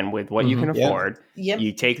you can with what you can afford. Yep.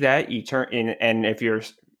 You take that, you turn in, and if you're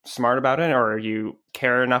smart about it or you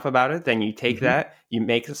care enough about it, then you take that, you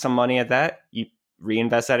make some money at that, you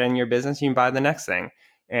reinvest that in your business, you can buy the next thing.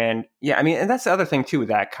 And and that's the other thing too with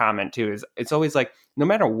that comment too, is it's always like, no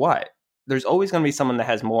matter what, there's always going to be someone that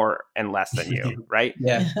has more and less than you, right?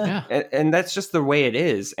 Yeah. And that's just the way it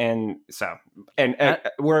is. And so, and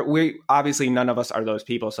we obviously none of us are those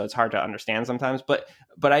people, so it's hard to understand sometimes. But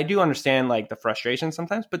I do understand like the frustration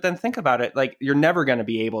sometimes. But then think about it, like you're never going to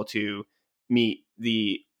be able to meet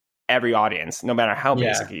every audience, no matter how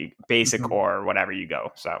basic or whatever you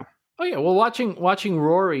go. So. Oh yeah, well, watching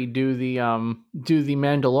Rory do the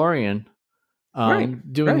Mandalorian,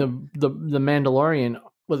 doing the Mandalorian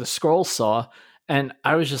with a scroll saw, and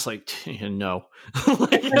I was just like, no,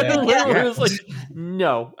 I was like,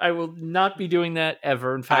 no, I will not be doing that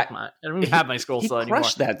ever. In fact, I don't even have my scroll saw anymore. He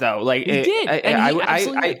crushed that though. Like he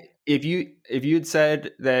did. If you had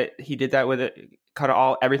said that he did that with it,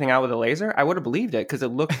 cut everything out with a laser, I would have believed it because it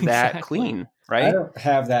looked that clean. Right? I don't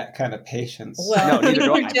have that kind of patience. Well, no, neither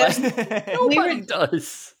do I. Nobody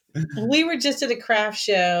does. We were just at a craft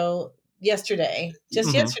show yesterday. Yeah,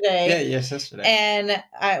 yesterday. And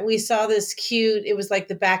we saw this cute, it was like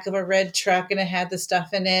the back of a red truck and it had the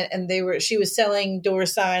stuff in it. And she was selling door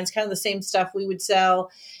signs, kind of the same stuff we would sell.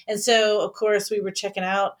 And so of course we were checking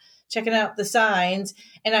out the signs,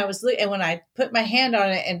 and and when I put my hand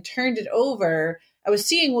on it and turned it over, I was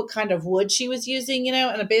seeing what kind of wood she was using,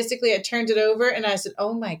 and basically I turned it over and I said,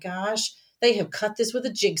 oh my gosh, they have cut this with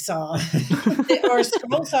a jigsaw or a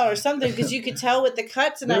scroll saw or something, because you could tell with the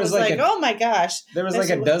cuts. And I was like, oh my gosh. There was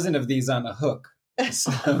like a dozen of these on a hook.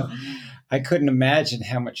 So I couldn't imagine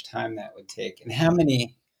how much time that would take and how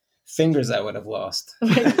many fingers I would have lost.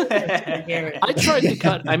 I tried to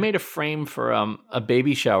cut. I made a frame for a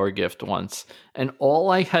baby shower gift once, and all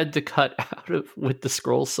I had to cut out of with the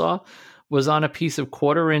scroll saw was on a piece of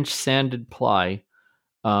 1/4-inch sanded ply.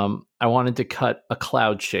 I wanted to cut a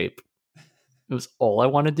cloud shape. It was all I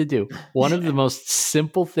wanted to do. One of the most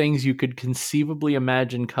simple things you could conceivably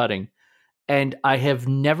imagine cutting. And I have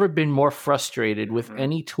never been more frustrated with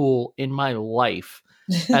any tool in my life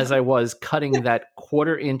as I was cutting that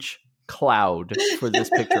 1/4-inch cloud for this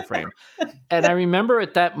picture frame. And I remember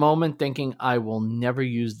at that moment thinking, I will never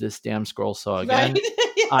use this damn scroll saw again. Right?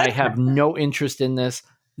 Yeah. I have no interest in this.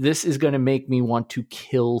 This is going to make me want to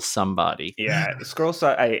kill somebody. Yeah, scroll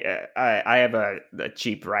saw. I have a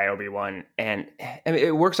cheap Ryobi one, and I mean,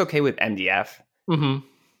 it works okay with MDF.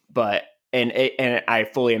 But and I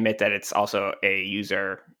fully admit that it's also a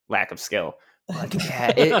user lack of skill. Like,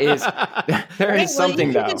 yeah, it is. There is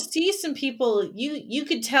something though. You can see some people. You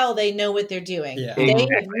could tell they know what they're doing. Yeah. They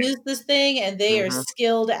have used this thing and they are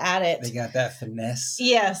skilled at it. They got that finesse.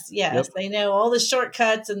 Yes. Yep. They know all the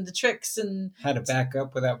shortcuts and the tricks and how to back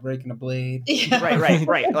up without breaking a blade. Yeah.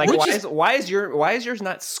 Right. Like why is yours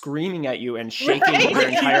not screaming at you and shaking your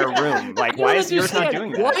entire room? Like why is yours not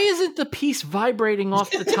doing that? Why isn't the piece vibrating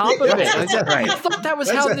off the top of it? I thought that was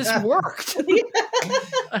how this worked.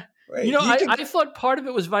 Right. I thought part of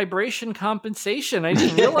it was vibration compensation. I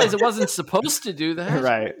didn't realize it wasn't supposed to do that.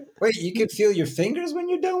 Right. Wait, you can feel your fingers when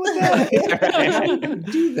you're done with that? How do you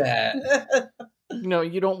do that?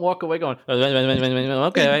 You don't walk away going,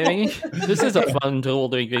 okay, this is a fun tool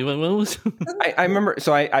to use. I remember,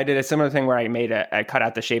 so I did a similar thing where I cut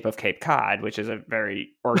out the shape of Cape Cod, which is a very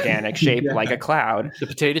organic shape, like a cloud. The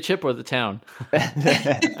potato chip or the town?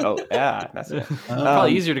 Oh, yeah. That's it.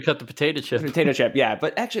 Probably easier to cut the potato chip. Potato chip, yeah.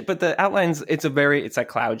 But the outlines, it's a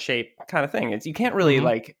cloud shape kind of thing. You can't really,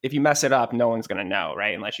 like, if you mess it up, no one's going to know,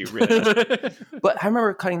 right? Unless you really But I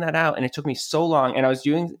remember cutting that out, and it took me so long, and I was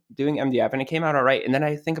doing MDF, and it came out all right. And then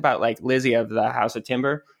I think about like Lizzie of the House of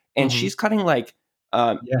Timber, and she's cutting like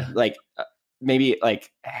maybe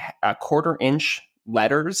like a 1/4-inch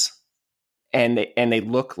letters, and they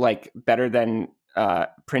look like better than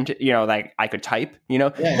printed. Like I could type.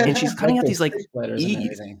 And she's cutting out these like letters.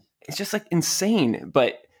 It's just like insane.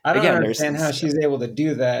 But I don't understand how she's able to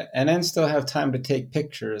do that and then still have time to take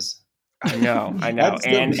pictures. I know,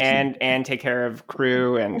 and take care of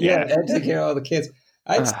crew and and take care of all the kids.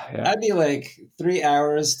 I'd be like 3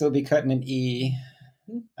 hours, still be cutting an E.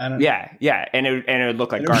 I don't know. Yeah, and it would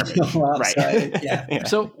look like garbage, right? Yeah.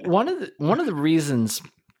 So one of the reasons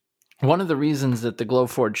that the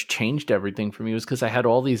Glowforge changed everything for me was because I had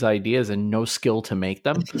all these ideas and no skill to make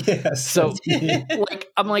them. Yes. So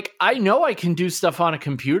I'm like, I know I can do stuff on a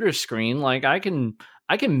computer screen. Like I can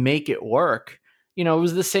make it work. It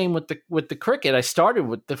was the same with the Cricut. I started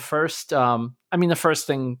with the first. The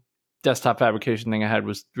first desktop fabrication thing I had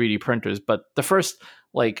was 3D printers, but the first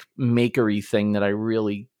like makery thing that I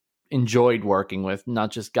really enjoyed working with, not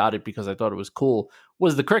just got it because I thought it was cool,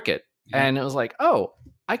 was the Cricut. Yeah. And it was like, oh,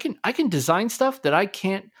 I can design stuff that I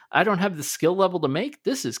don't have the skill level to make.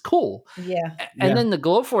 This is cool. Yeah. And then the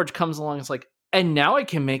Glowforge comes along. It's like, and now I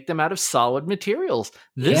can make them out of solid materials.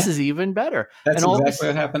 This is even better. That's exactly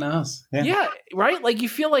what happened to us. Yeah. Right. Like you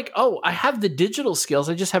feel like, oh, I have the digital skills.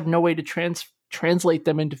 I just have no way to translate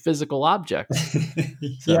them into physical objects.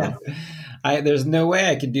 So. There's no way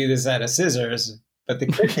I could do this out of scissors, but the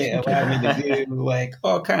Cricut allowed me to do like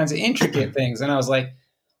all kinds of intricate things. And I was like,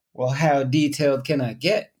 well, how detailed can I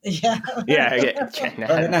get? Yeah. How thick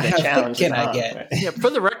can I get? Yeah, for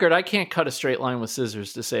the record, I can't cut a straight line with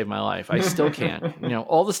scissors to save my life. I still can't.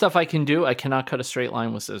 All the stuff I can do, I cannot cut a straight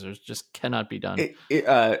line with scissors. Just cannot be done.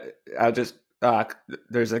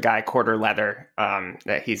 There's a guy, Quarter Leather,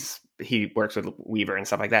 that he works with Weaver and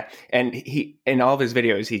stuff like that. And he, in all of his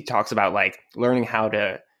videos, he talks about like learning how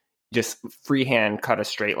to just freehand cut a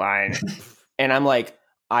straight line. And I'm like,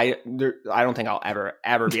 I don't think I'll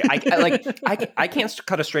ever be. I can't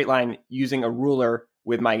cut a straight line using a ruler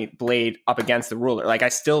with my blade up against the ruler. Like I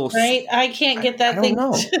still I can't get that thing. I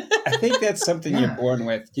don't know. I think that's something you're born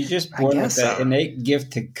with. You're just born with that innate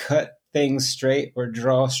gift to cut things straight or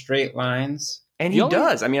draw straight lines. And he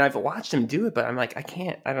does. I mean, I've watched him do it, but I'm like, I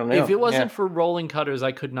can't. I don't know. If it wasn't for rolling cutters,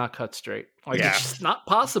 I could not cut straight. It's just not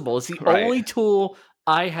possible. It's the only tool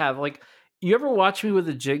I have. Like, you ever watch me with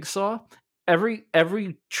a jigsaw? Every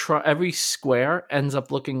square ends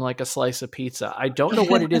up looking like a slice of pizza. I don't know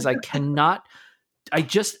what it is. I cannot.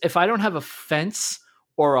 If I don't have a fence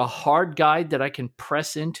or a hard guide that I can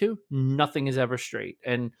press into, nothing is ever straight.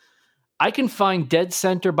 And I can find dead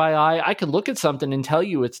center by eye. I can look at something and tell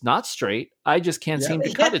you it's not straight. I just can't seem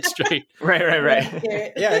to cut it straight. Right.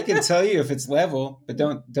 Yeah, I can tell you if it's level, but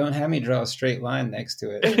don't have me draw a straight line next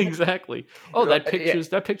to it. Exactly. Oh, that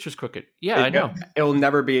picture's crooked. Yeah, I know. It'll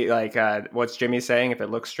never be like what's Jimmy saying? If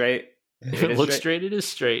it looks straight, if it looks straight, it is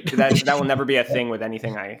straight. That will never be a thing with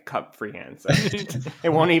anything I cut freehand. So it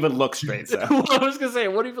won't even look straight. So I was gonna say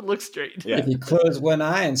it won't even look straight. Yeah. If you close one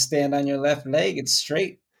eye and stand on your left leg, it's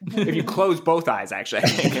straight. If you close both eyes, actually.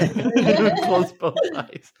 Close both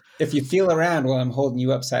eyes. If you feel around while I'm holding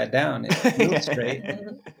you upside down, it feels straight.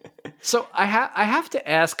 So I have to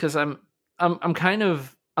ask, because I'm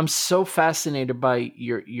so fascinated by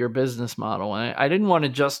your business model. And I didn't want to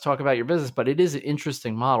just talk about your business, but it is an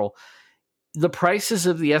interesting model. The prices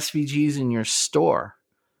of the SVGs in your store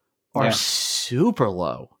are super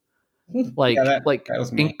low. Like that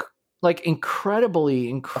was me.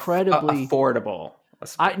 Incredibly affordable.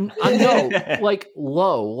 I know, like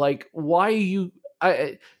low. Like, why are you?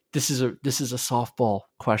 This is a softball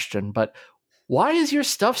question, but why is your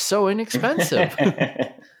stuff so inexpensive?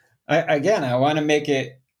 I want to make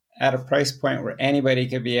it at a price point where anybody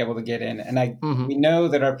could be able to get in, and we know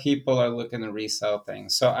that our people are looking to resell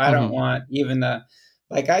things, so I don't want even I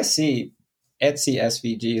see Etsy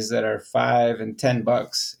SVGs that are $5 and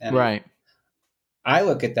 $10, and right. I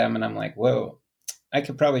look at them and I'm like, whoa, I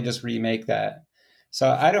could probably just remake that. So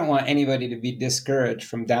I don't want anybody to be discouraged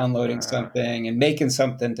from downloading something and making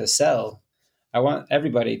something to sell. I want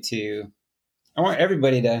everybody to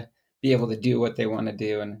be able to do what they want to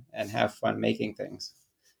do and have fun making things.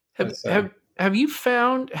 Have you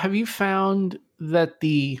found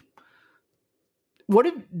that what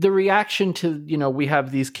if the reaction to, we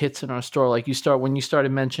have these kits in our store, like when you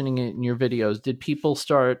started mentioning it in your videos,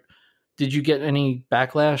 did you get any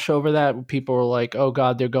backlash over that? People were like, oh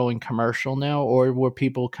God, they're going commercial now? Or were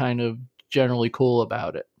people kind of generally cool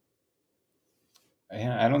about it?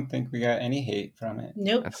 Yeah, I don't think we got any hate from it.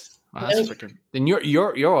 Nope. That's freaking. Then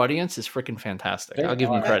your audience is freaking fantastic. I'll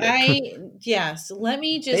give you credit. Yes. Let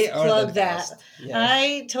me just plug that. Yes.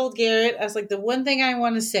 I told Garrett, I was like, the one thing I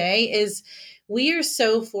want to say is we are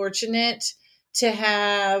so fortunate to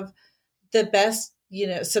have the best,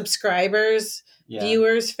 subscribers,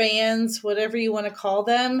 viewers, fans, whatever you want to call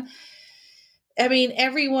them. I mean,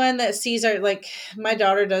 everyone that sees my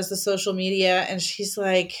daughter does the social media and she's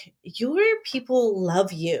like, your people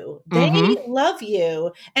love you. They love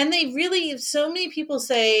you. And they really, so many people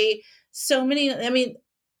say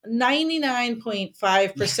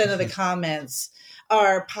 99.5% of the comments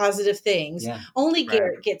are positive things. Yeah. Only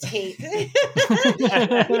Garrett gets hate. He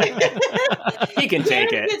can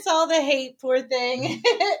take it. Gets all the hate, poor thing.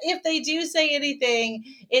 If they do say anything,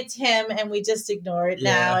 it's him, and we just ignore it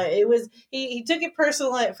now. It was he took it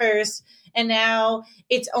personal at first, and now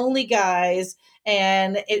it's only guys,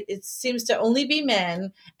 and it seems to only be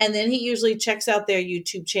men. And then he usually checks out their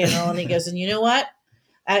YouTube channel, and he goes, and you know what?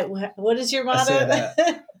 What is your motto?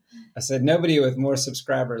 I said nobody with more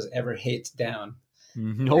subscribers ever hates down.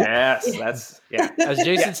 Nope. Yes, As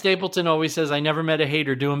Jason Stapleton always says, I never met a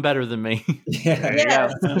hater doing better than me.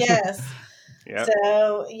 Yes. Yep.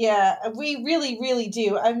 So, we really, really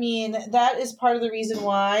do. I mean, that is part of the reason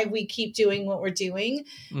why we keep doing what we're doing,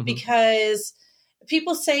 because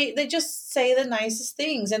people they just say the nicest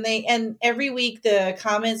things, and every week the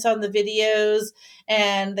comments on the videos,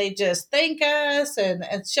 and they just thank us, and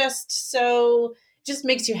it's just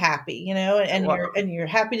makes you happy, and you're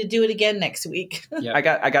happy to do it again next week. I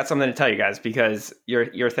got something to tell you guys, because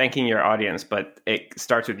you're thanking your audience, but it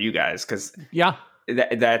starts with you guys, because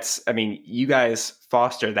that's you guys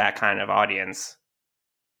foster that kind of audience,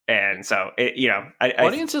 and so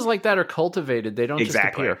audiences like that are cultivated. They don't just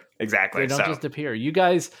appear. Exactly. They don't just appear. You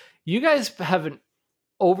guys have an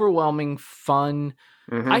overwhelming fun.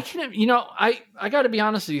 I can, I got to be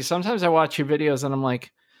honest with you. Sometimes I watch your videos and I'm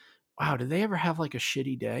like, wow, did they ever have a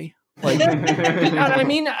shitty day? I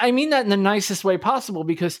mean that in the nicest way possible,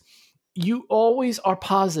 because you always are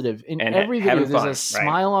positive in every video. There's a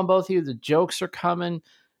smile on both of you. The jokes are coming.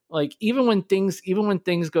 Even when things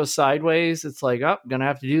go sideways, it's like, oh, I'm gonna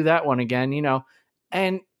have to do that one again,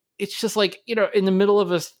 And it's just in the middle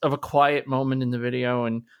of a quiet moment in the video,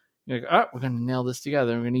 and you're like, oh, we're gonna nail this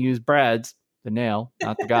together. We're gonna use Brad's. The nail,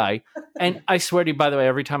 not the guy. And I swear to you, by the way,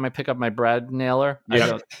 every time I pick up my Brad nailer, I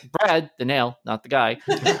go, Brad, the nail, not the guy.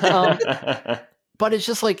 But it's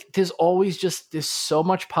just there's always there's so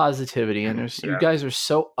much positivity, and you guys are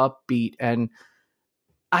so upbeat. And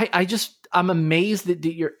I'm amazed that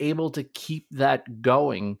you're able to keep that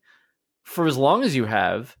going for as long as you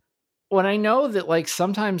have. When I know that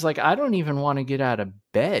sometimes I don't even want to get out of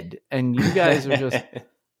bed, and you guys are just...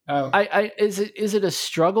 Is it a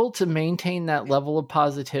struggle to maintain that level of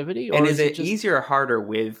positivity, or and is it easier or harder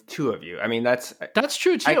with two of you? I mean, that's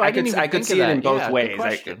true too. I could see it in both ways.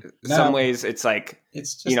 Like some ways, it's like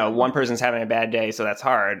it's just, one person's having a bad day, so that's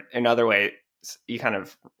hard. In other ways, you kind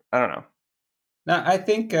of I don't know. No, I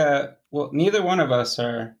think neither one of us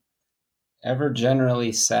are ever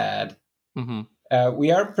generally sad. Mm-hmm.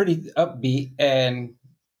 We are pretty upbeat and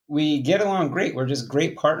we get along great. We're just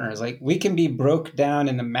great partners. Like we can be broke down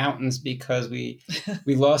in the mountains because we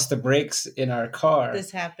lost the brakes in our car.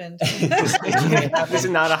 This happened. This is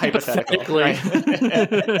not a hypothetical. Right?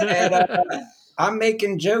 And, I'm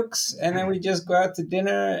making jokes, and then we just go out to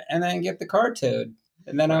dinner and then get the car towed.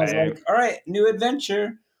 And then I was like, all right, new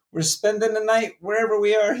adventure. We're spending the night wherever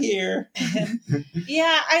we are here.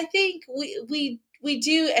 Yeah, I think we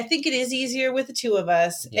do. I think it is easier with the two of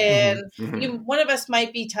us, and one of us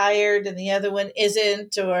might be tired and the other one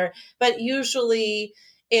isn't. But usually,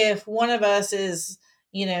 if one of us is,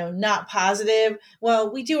 not positive,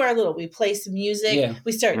 well, we do we play some music,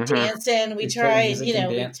 we start dancing, we try, we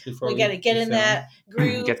got to get in that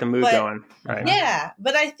groove, get the mood going. Right. Yeah,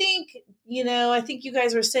 but I think you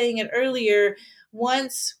guys were saying it earlier.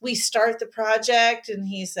 Once we start the project and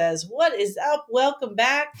he says, "What is up? Welcome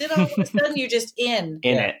back." Then all of a sudden you're just in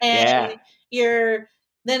it. And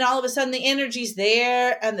then all of a sudden the energy's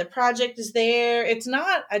there and the project is there. It's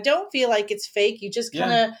not, I don't feel like it's fake. You just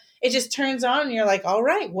kind of, it just turns on and you're like, all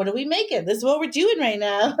right, what are we making? This is what we're doing right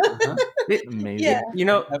now. Amazing. Yeah.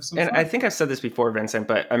 And I think I've said this before, Vincent,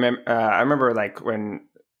 but I remember like when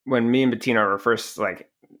me and Bettina were first like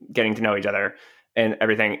getting to know each other and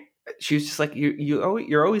everything, she was just like,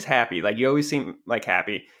 you're always happy. Like you always seem like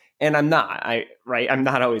happy. And I'm not, I'm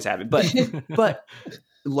not always happy, but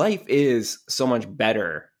life is so much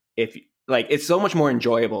better if it's so much more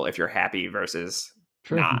enjoyable if you're happy versus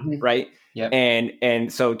not. Right. Yeah.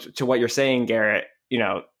 And so to what you're saying, Garrett,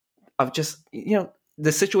 of just,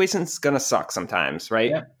 the situation's going to suck sometimes.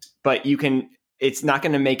 Right. Yeah. But it's not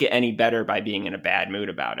going to make it any better by being in a bad mood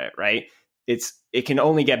about it. Right. It can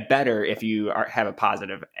only get better if you have a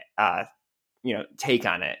positive, take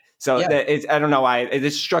on it. So I don't know why it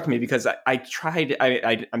just struck me because I tried.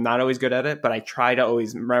 I'm not always good at it, but I try to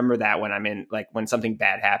always remember that when I'm in, like when something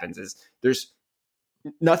bad happens, is there's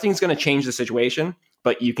nothing's going to change the situation,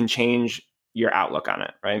 but you can change your outlook on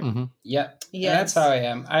it, right? Mm-hmm. Yeah, that's how I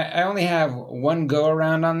am. I only have one go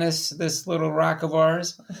around on this little rock of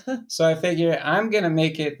ours, so I figure I'm going to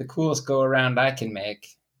make it the coolest go around I can make.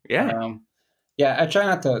 Yeah. I try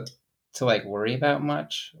not to like worry about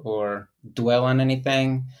much or dwell on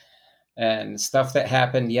anything, and stuff that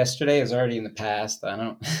happened yesterday is already in the past. I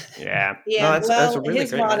don't. Yeah. Yeah. No, that's really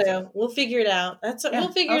his motto. Message. We'll figure it out.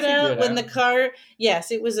 We'll figure it out when the car.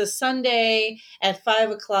 Yes, it was a Sunday at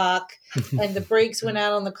 5:00, and the brakes went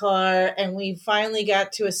out on the car, and we finally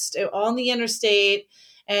got to on the interstate.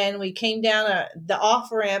 And we came down the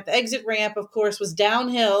off-ramp, the exit ramp, of course, was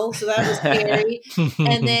downhill. So that was scary.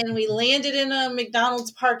 And then we landed in a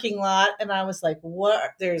McDonald's parking lot. And I was like,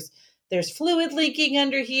 what? There's fluid leaking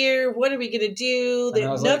under here. What are we going to do?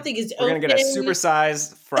 Nothing is open. We're going to get a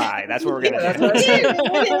supersized fry. That's what we're going to do.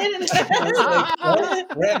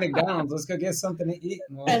 We're at McDonald's. Let's go get something to eat.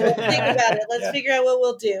 And we'll think about it. Let's figure out what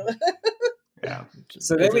we'll do. Yeah.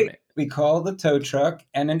 So then we called the tow truck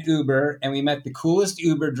and an Uber, and we met the coolest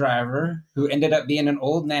Uber driver who ended up being an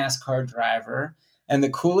old NASCAR driver, and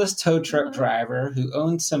the coolest tow truck driver who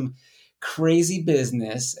owned some crazy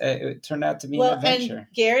business. It turned out to be an adventure. And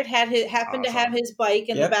Garrett happened to have his bike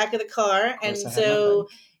in the back of the car, and so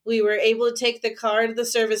we were able to take the car to the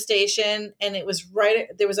service station, and it was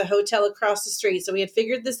there was a hotel across the street. So we had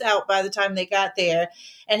figured this out by the time they got there.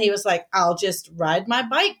 And he was like, I'll just ride my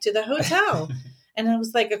bike to the hotel. And I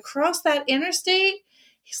was like, across that interstate?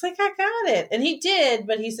 He's like, I got it. And he did,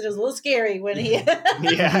 but he said it was a little scary when he...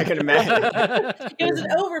 Yeah, I can imagine. It was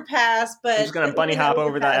an overpass, but... He was going to bunny hop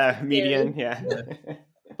over the median, yeah.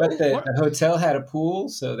 But the hotel had a pool,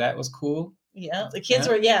 so that was cool. Yeah, the kids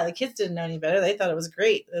the kids didn't know any better. They thought it was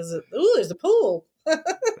great. There's a pool.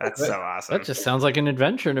 That's so awesome. That just sounds like an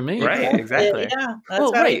adventure to me. Right, exactly. Yeah.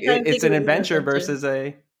 It's an adventure versus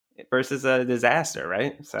a disaster,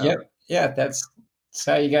 right? So that's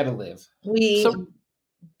how you got to live.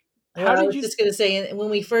 I was just going to say, when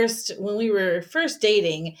we were first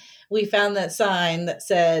dating, we found that sign that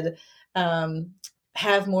said,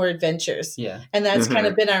 have more adventures. Yeah. And that's kind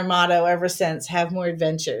of been our motto ever since, have more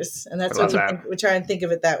adventures. And that's what we try and think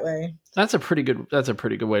of it that way. That's a pretty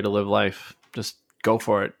good way to live life. Just go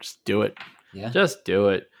for it. Just do it. Yeah. Just do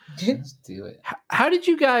it. Just do it. How did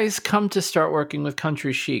you guys come to start working with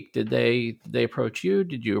Country Chic? Did they approach you?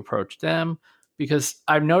 Did you approach them? because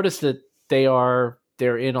I've noticed that they're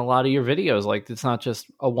in a lot of your videos. Like it's not just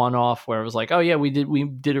a one-off where it was like, oh yeah, we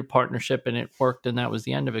did a partnership and it worked and that was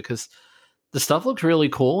the end of it. Because the stuff looks really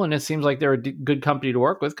cool, and it seems like they're a good company to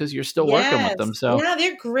work with because you're still working with them. So yeah,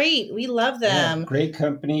 they're great. We love them. Yeah, great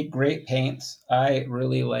company, great paints. I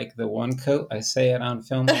really like the one coat. I say it on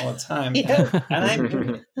film all the time.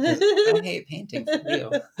 And I hate painting for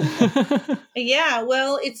real. Yeah,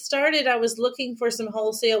 well, it started. I was looking for some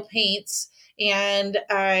wholesale paints, and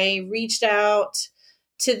I reached out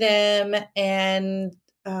to them, and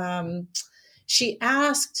she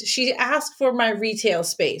asked for my retail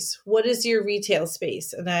space. What is your retail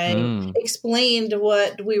space? And I explained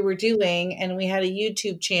what we were doing, and we had a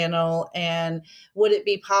YouTube channel, and would it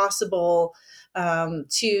be possible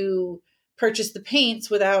to purchase the paints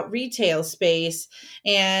without retail space?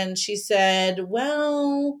 And she said,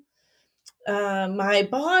 well, my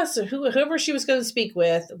boss or whoever she was going to speak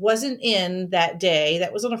with wasn't in that day.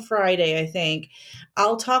 That was on a Friday, I think.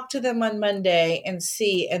 I'll talk to them on Monday and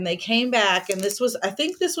see. And they came back, and I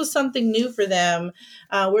think this was something new for them,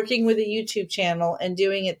 working with a YouTube channel and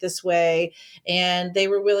doing it this way. And they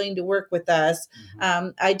were willing to work with us.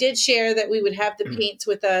 I did share that we would have the paints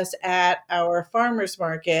with us at our farmers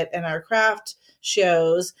market and our craft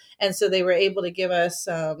shows. And so they were able to give us,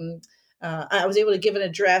 I was able to give an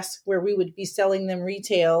address where we would be selling them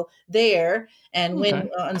retail there and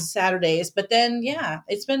on Saturdays. But then, yeah,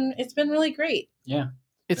 it's been really great. Yeah.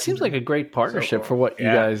 It seems like a great partnership for what you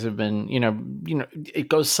guys have been, you know, it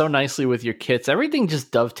goes so nicely with your kits. Everything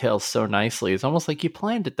just dovetails so nicely. It's almost like you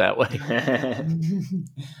planned it that way.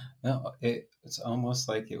 No, it's almost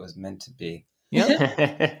like it was meant to be.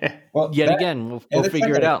 Yeah. Well, again, we'll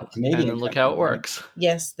figure it out and then look how it works.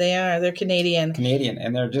 Yes, they are. They're Canadian,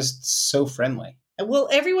 and they're just so friendly. Well,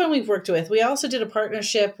 everyone we've worked with. We also did a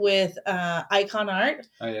partnership with Icon Art.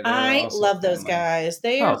 Oh, yeah, I love those guys.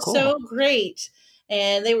 They are so great,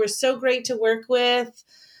 and they were so great to work with.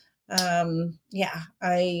 Yeah,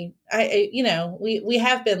 I you know, we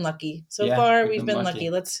have been lucky so far. We've been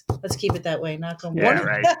lucky. Let's keep it that way. Not going. Yeah,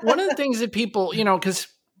 right. One of the things that people, you know, because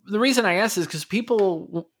the reason I ask is because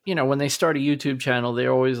people, you know, when they start a YouTube channel,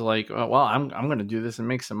 they're always like, oh, well, I'm going to do this and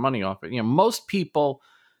make some money off it. You know, most people,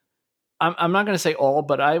 I'm not going to say all,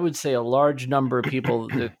 but I would say a large number of people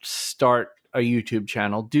that start a YouTube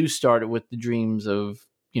channel do start it with the dreams of,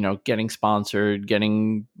 you know, getting sponsored,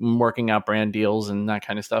 working out brand deals and that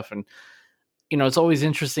kind of stuff. And, you know, it's always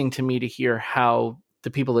interesting to me to hear how the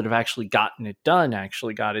people that have actually gotten it done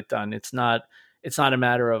actually got it done. It's not a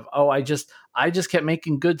matter of, oh, I just kept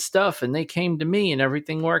making good stuff and they came to me and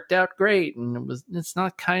everything worked out great. And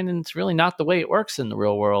it's really not the way it works in the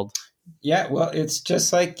real world. Yeah. Well, it's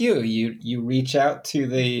just like you reach out to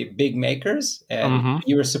the big makers and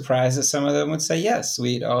you were surprised that some of them would say yes.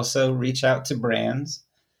 We'd also reach out to brands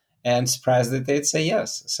and surprised that they'd say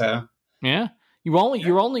yes. So, yeah.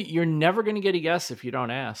 You're never going to get a yes if you don't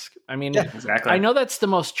ask. I mean, exactly. I know that's the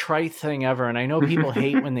most trite thing ever. And I know people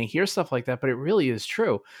hate when they hear stuff like that, but it really is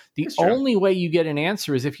true. The only way you get an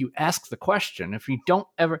answer is if you ask the question. If you don't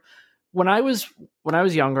ever, when I was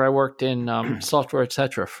younger, I worked in Software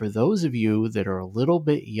Etc. For those of you that are a little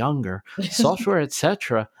bit younger, Software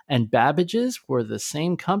Etc. and Babbage's were the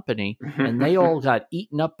same company, and they all got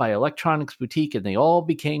eaten up by Electronics Boutique, and they all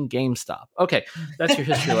became GameStop. Okay, that's your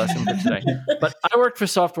history lesson for today. But I worked for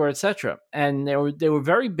Software Etc. and they were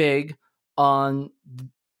very big on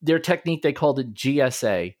their technique. They called it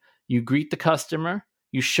GSA. You greet the customer,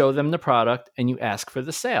 you show them the product, and you ask for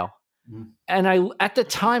the sale. And at the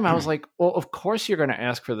time I was like, well, of course you're going to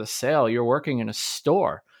ask for the sale. You're working in a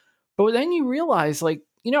store. But then you realize, like,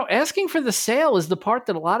 you know, asking for the sale is the part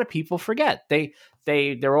that a lot of people forget.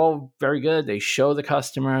 They're all very good. They show the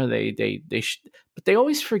customer, but they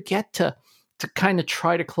always forget to kind of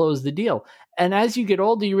try to close the deal. And as you get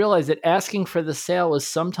older, you realize that asking for the sale is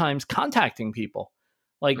sometimes contacting people.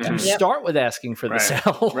 Like you start with asking for the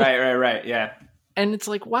sale. Right. Yeah. And it's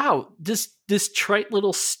like, wow, this trite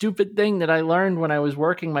little stupid thing that I learned when I was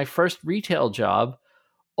working my first retail job,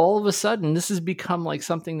 all of a sudden this has become like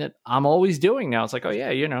something that I'm always doing now. It's like, oh yeah,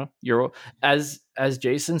 you know, you're as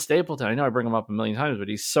Jason Stapleton. I know I bring him up a million times, but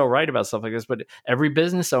he's so right about stuff like this. But every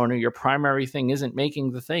business owner, your primary thing isn't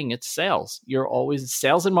making the thing; it's sales. You're always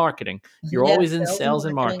sales and marketing. You're always in sales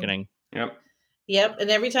and marketing. Yep. And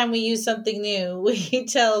every time we use something new, we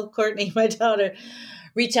tell Courtney, my daughter,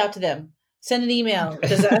 reach out to them. Send an email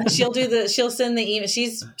because she'll send the email.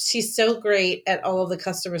 She's so great at all of the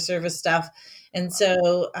customer service stuff. And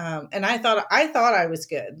so, and I thought I was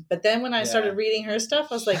good, but then when I started reading her stuff,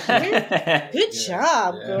 I was like, good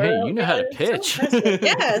job, girl. Hey, you know how to pitch. So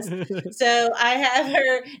yes. So I have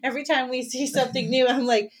her, every time we see something new, I'm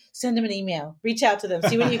like, send them an email, reach out to them,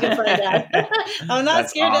 see what you can find out. I'm not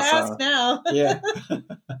scared to ask now. Yeah.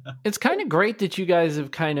 It's kind of great that you guys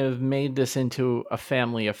have kind of made this into a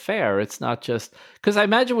family affair. It's not just, because I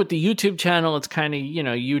imagine with the YouTube channel, it's kind of,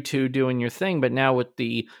 you two doing your thing, but now with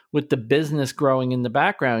the business growing in the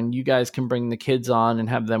background, you guys can bring the kids on and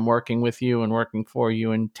have them working with you and working for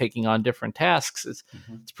you and taking on different tasks.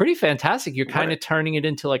 It's pretty fantastic. You're kind of turning it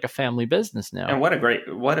into like a family business now. And what a great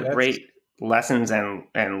lessons and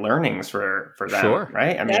learnings for them. Sure.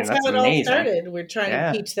 Right? I mean, that's how it amazing. All started. We're trying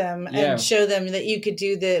to teach them and show them that you could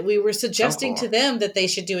do that. We were suggesting to them that they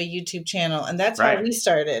should do a YouTube channel, and that's how we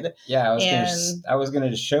started. Yeah, I was going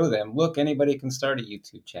to show them, look, anybody can start a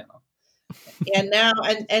YouTube channel. And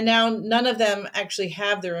now none of them actually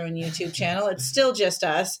have their own YouTube channel. It's still just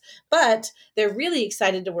us, but they're really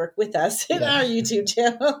excited to work with us in our YouTube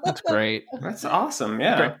channel. That's great. That's awesome.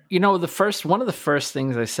 Yeah. One of the first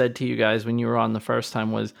things I said to you guys when you were on the first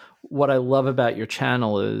time was, what I love about your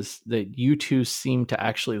channel is that you two seem to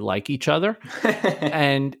actually like each other.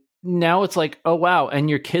 And now it's like, oh, wow. And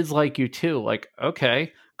your kids like you too. Like,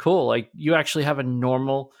 okay, cool. Like you actually have a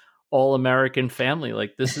normal all-American family.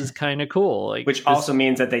 Like, this is kind of cool. Like, which also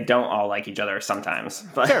means that they don't all like each other sometimes.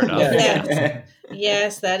 But fair enough. Yeah.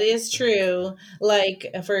 Yes, that is true. Like,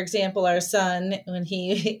 for example, our son, when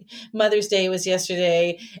Mother's Day was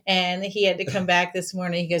yesterday, and he had to come back this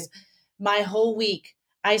morning, he goes, my whole week,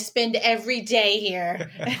 I spend every day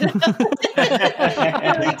here.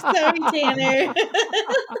 I'm like, sorry, Tanner.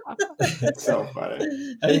 It's so funny.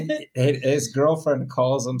 His girlfriend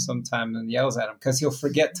calls him sometimes and yells at him because he'll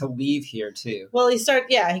forget to leave here too. Well, he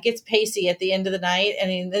gets pacey at the end of the night,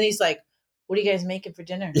 and then he's like, what are you guys making for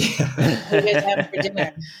dinner? What are you guys having for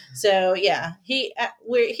dinner? So yeah, he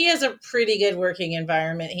has a pretty good working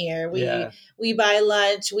environment here. We buy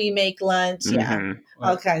lunch, we make lunch,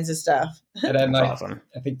 all kinds of stuff. And then awesome.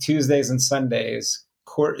 I think Tuesdays and Sundays,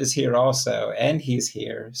 Court is here also, and he's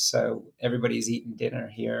here, so everybody's eating dinner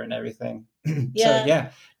here and everything.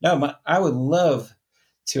 I would love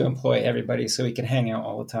to employ everybody so we can hang out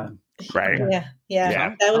all the time. Right?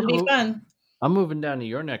 Yeah. That would be fun. I'm moving down to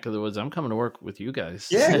your neck of the woods. I'm coming to work with you guys.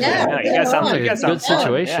 Yeah. You guys sound like a good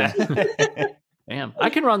situation. Yeah. Damn,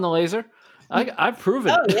 I can run the laser. I've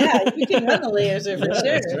proven it. Oh yeah, you can run the laser for sure.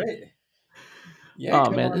 That's great. Yeah,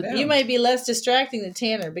 man, you might be less distracting than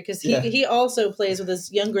Tanner because he also plays with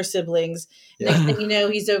his younger siblings. Next thing you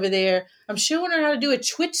know, he's over there. I'm showing her how to do a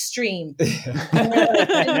Twitch stream. Did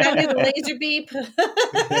I do the laser beep?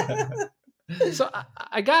 So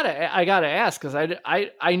I gotta ask, because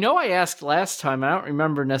I know I asked last time. I don't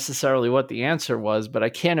remember necessarily what the answer was, but I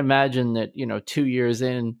can't imagine that 2 years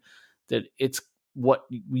in that it's where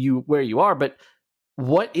you are. But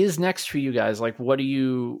what is next for you guys? Like,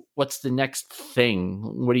 what's the next thing?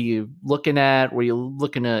 What are you looking at? What are you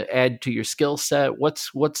looking to add to your skill set?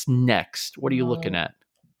 What's next? What are you looking at?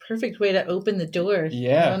 Perfect way to open the door.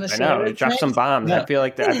 Yeah, I know. Drop some bombs. Yeah. I feel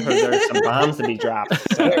like I've heard there's some bombs to be dropped.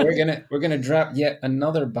 So. We're gonna drop yet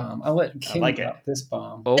another bomb. I'll let Kim drop this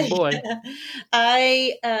bomb. Oh boy!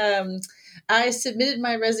 I submitted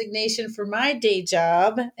my resignation for my day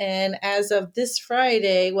job, and as of this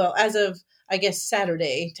Friday, I guess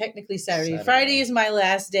Saturday, technically Saturday. Friday is my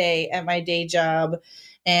last day at my day job.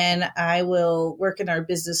 And I will work in our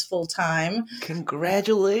business full time.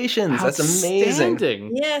 Congratulations. That's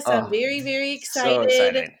amazing. Yes, I'm very, very excited. So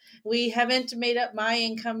excited. We haven't made up my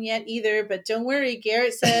income yet either, but don't worry.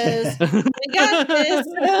 Garrett says, we got this.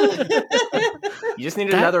 You just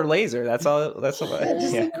need another laser. That's all.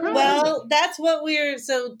 Well, that's what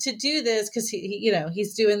so to do this, because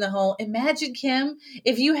he's doing the whole, imagine, Kim,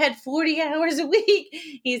 if you had 40 hours a week,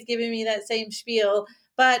 he's giving me that same spiel.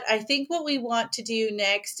 But I think what we want to do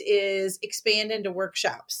next is expand into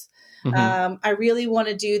workshops. Mm-hmm. I really want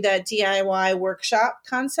to do that DIY workshop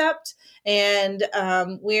concept. And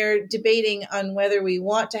we're debating on whether we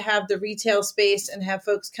want to have the retail space and have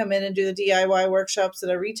folks come in and do the DIY workshops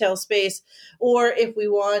at a retail space, or if we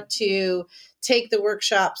want to take the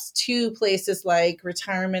workshops to places like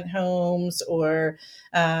retirement homes or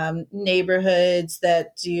neighborhoods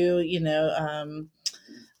that do,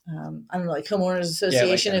 I don't know, like homeowners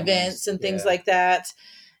association events and things like that.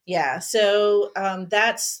 Yeah. So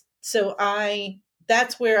that's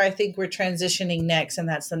where I think we're transitioning next. And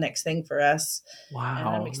that's the next thing for us. Wow. And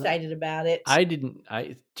I'm excited about it.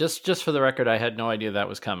 Just for the record, I had no idea that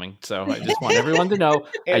was coming. So I just want everyone to know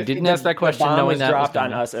I didn't ask that question knowing that dropped was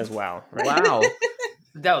on us as well. Right? Wow.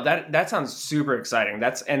 No, that sounds super exciting.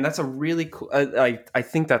 That's a really cool. I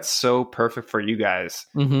think that's so perfect for you guys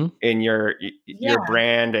in your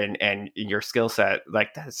brand and your skill set.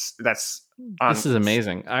 Like this is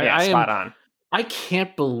amazing. Spot on. I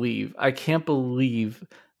can't believe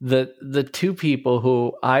that the two people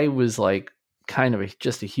who I was like kind of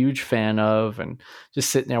just a huge fan of and just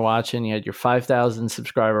sitting there watching, you had your 5,000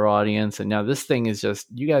 subscriber audience, and now this thing is just,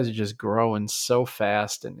 you guys are just growing so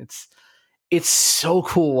fast, and it's so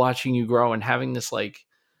cool watching you grow and having this like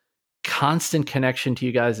constant connection to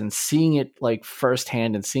you guys and seeing it like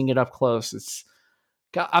firsthand and seeing it up close.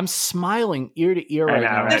 I'm smiling ear to ear right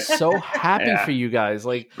now. Right? I'm so happy for you guys.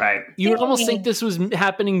 Like, you would almost think this was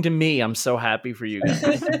happening to me. I'm so happy for you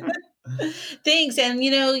guys. Thanks. And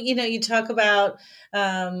you talk about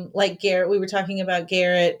like Garrett. We were talking about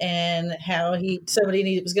Garrett and how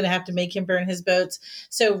somebody was going to have to make him burn his boats.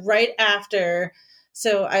 So right after.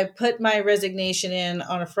 So I put my resignation in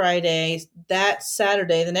on a Friday. That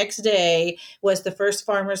Saturday, the next day, was the first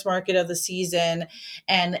farmers market of the season.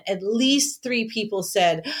 And at least 3 people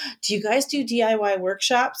said, do you guys do DIY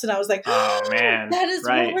workshops? And I was like, oh man, that is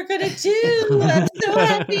what we're going to do. I'm so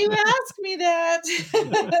happy you asked me that.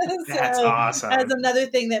 That's awesome. That's another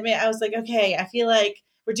thing that I was like, okay, I feel like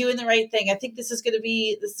we're doing the right thing. I think this is going to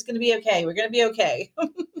be okay. We're going to be okay.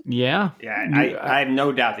 Yeah. Yeah. I have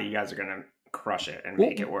no doubt that you guys are going to crush it and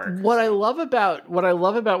make it work. What I love about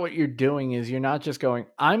what you're doing is you're not just going,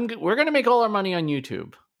 we're going to make all our money on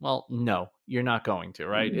YouTube. Well, no, you're not going to,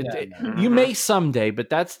 right? You may someday, but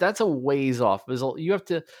that's a ways off. You have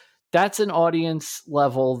to. That's an audience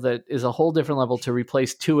level that is a whole different level to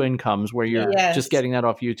replace 2 incomes where you're just getting that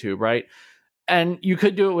off YouTube, right? And you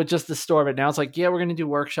could do it with just the store, but now it's like, yeah, we're going to do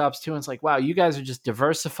workshops too. And it's like, wow, you guys are just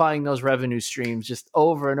diversifying those revenue streams just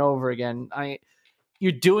over and over again.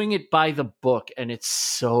 You're doing it by the book, and it's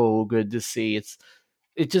so good to see.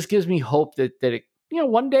 It just gives me hope that it,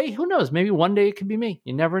 one day, who knows? Maybe one day it could be me.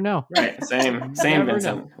 You never know. Right. Same,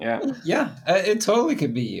 Vincent. Know. Yeah. It totally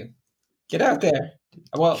could be you. Get out there.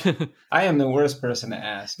 Well, I am the worst person to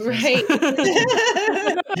ask. Right.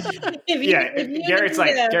 Garrett's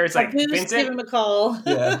like Vincent, give him a call.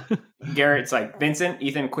 Yeah. Garrett's like, Vincent,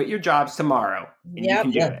 Ethan, quit your jobs tomorrow. And you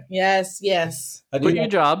can do it. Yes. Quit your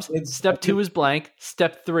jobs. Step 2 is blank.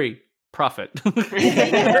 Step 3, profit.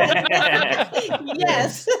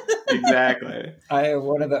 Yes. Exactly. I am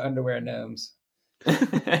one of the underwear gnomes.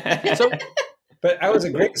 But I was a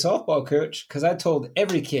great softball coach because I told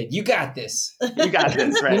every kid, you got this. You got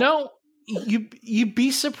this, right? You'd be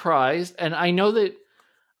surprised. And I know that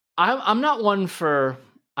I'm not one for,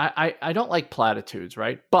 I don't like platitudes,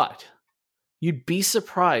 right? But you'd be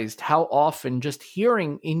surprised how often just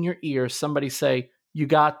hearing in your ear somebody say, you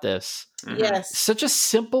got this. Yes. Such a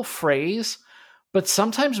simple phrase. But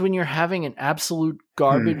sometimes when you're having an absolute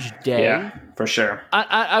garbage day. Yeah, for sure.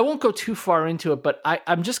 I won't go too far into it, but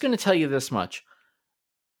I'm just going to tell you this much.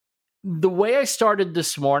 The way I started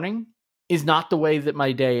this morning is not the way that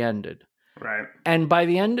my day ended. Right. And by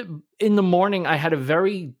the end, in the morning, I had a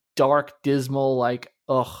very dark, dismal,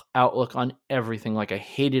 outlook on everything. Like I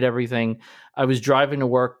hated everything. I was driving to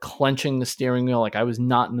work, clenching the steering wheel. Like I was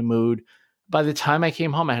not in the mood. By the time I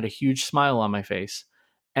came home, I had a huge smile on my face.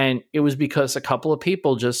 And it was because a couple of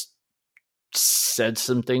people just said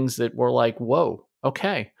some things that were like, whoa,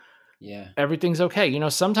 okay. Yeah. Everything's okay.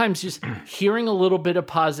 Sometimes just hearing a little bit of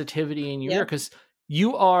positivity in your ear, because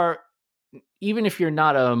you are, even if you're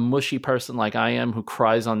not a mushy person like I am who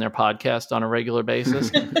cries on their podcast on a regular basis,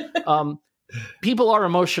 people are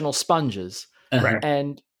emotional sponges. Right.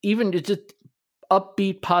 And even to just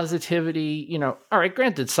upbeat positivity, all right,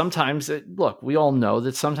 granted, sometimes, look, we all know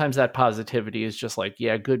that sometimes that positivity is just like,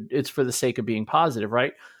 yeah, good. It's for the sake of being positive,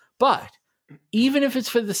 right? But even if it's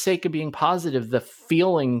for the sake of being positive, the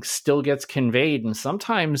feeling still gets conveyed. And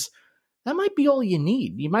sometimes that might be all you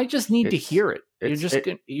need. You might just need to hear it.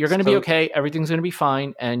 You're going to be okay. Everything's going to be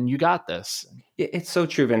fine. And you got this. It's so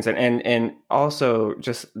true, Vincent. And also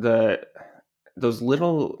just those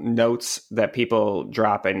little notes that people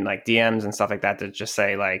drop in like DMs and stuff like that just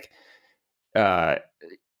say like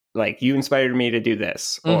you inspired me to do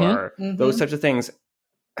this or those types of things.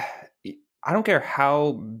 I don't care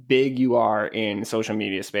how big you are in social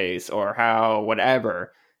media space or how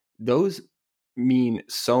whatever, those mean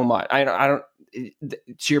so much. I don't,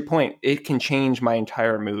 to your point, it can change my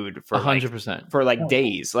entire mood for 100% for like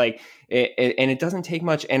days. Like, and it doesn't take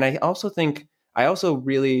much. And I also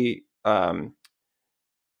really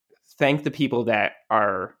thank the people that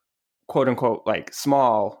are quote unquote like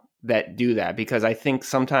small that do that, because I think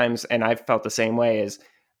sometimes, and I've felt the same way, is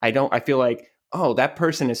I feel like, oh, that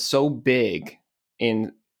person is so big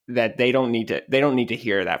in that they don't need to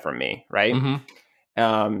hear that from me, right?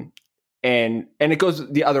 And it goes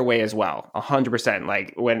the other way as well, 100%.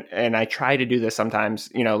 Like and I try to do this sometimes,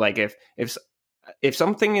 like if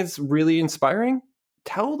something is really inspiring,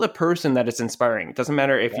 tell the person that it's inspiring. It doesn't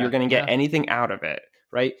matter if you're going to get anything out of it,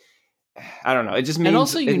 right? I don't know. It just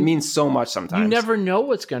means it means so much sometimes. You never know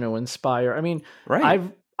what's going to inspire. I mean, right.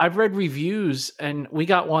 I've read reviews, and we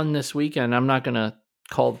got one this weekend. I'm not going to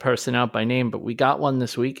call the person out by name, but we got one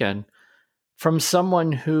this weekend from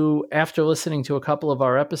someone who, after listening to a couple of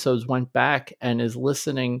our episodes, went back and is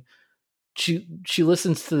listening. She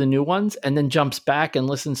listens to the new ones and then jumps back and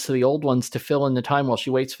listens to the old ones to fill in the time while she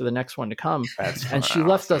waits for the next one to come. And she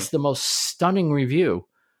left us the most stunning review.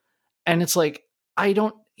 And it's like,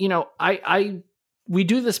 we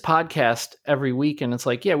do this podcast every week, and it's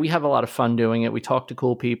like, yeah, we have a lot of fun doing it. We talk to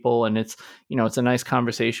cool people, and it's, it's a nice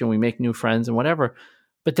conversation. We make new friends and whatever.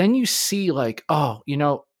 But then you see like,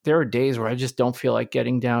 there are days where I just don't feel like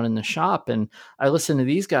getting down in the shop, and I listen to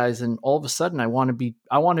these guys, and all of a sudden I want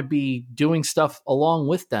to be doing stuff along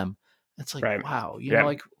with them. It's like, right. Wow,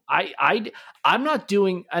 like I'm not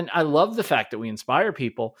doing, and I love the fact that we inspire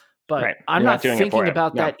people, but right. I'm not thinking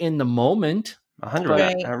about that in the moment.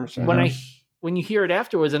 100%. When you hear it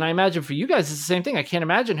afterwards, and I imagine for you guys, it's the same thing. I can't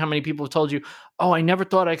imagine how many people have told you, "Oh, I never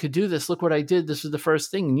thought I could do this. Look what I did. This was the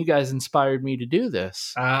first thing, and you guys inspired me to do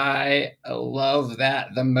this." I love that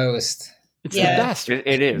the most. It's the best.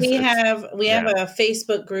 It is. We have a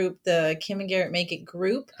Facebook group, the Kim and Garrett Make It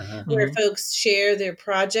group, where folks share their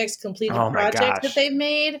projects, completed projects that they've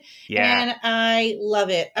made. Yeah. And I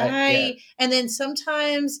love it. And then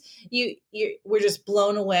sometimes we're just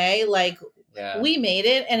blown away. Like, we made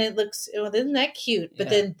it, and it looks, isn't that cute? But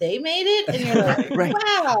then they made it, and you're like,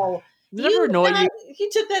 wow. You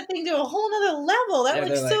took that thing to a whole nother level. That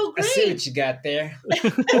looks so great. I see what you got there.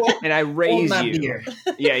 And I raise you.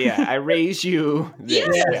 I raise you. This.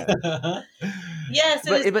 Yeah. Yes,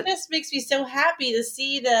 and it just makes me so happy to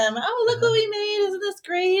see them. Oh, look what we made. Isn't this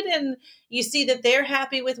great? And you see that they're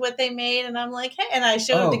happy with what they made. And I'm like, hey, and I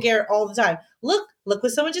show them to Garrett all the time. Look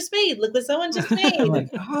what someone just made. Look what someone just made. I'm like,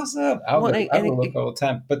 awesome. I will look all the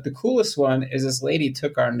time. But the coolest one is this lady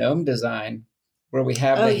took our gnome design, where we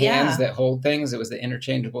have the hands that hold things. It was the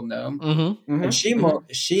interchangeable gnome. And she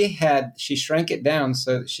shrank it down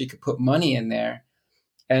so that she could put money in there.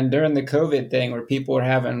 And during the COVID thing, where people were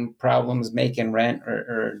having problems making rent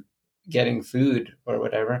or getting food or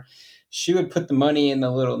whatever, she would put the money in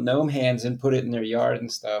the little gnome hands and put it in their yard and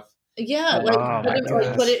stuff. Yeah,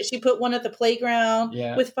 she put one at the playground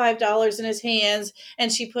with $5 in his hands,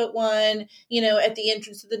 and she put one, at the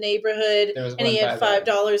entrance of the neighborhood, and he had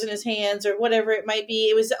 $5 in his hands, or whatever it might be.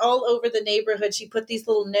 It was all over the neighborhood. She put these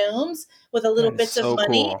little gnomes with a little bits of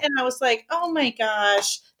money, cool. And I was like, oh my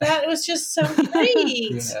gosh, that was just so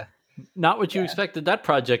great. Not what you expected that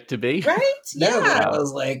project to be, right? No, but I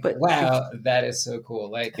was like, wow, that is so cool.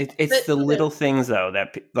 Like, it's the little things though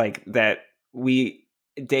that we.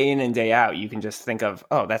 Day in and day out, you can just think of,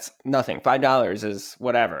 oh, that's nothing. $5 is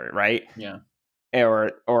whatever, right? Yeah.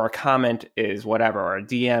 Or a comment is whatever, or a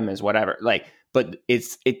DM is whatever. Like, but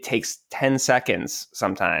it takes 10 seconds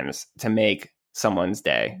sometimes to make someone's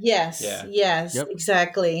day. Yes. Yeah. Yes. Yep.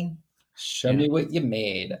 Exactly. Show me what you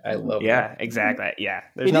made. I love it. Yeah, exactly. Yeah.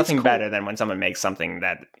 There's nothing better than when someone makes something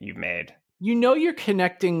that you've made. You're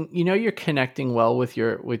connecting well with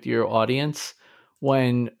your audience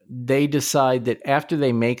when they decide that after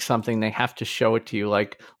they make something, they have to show it to you.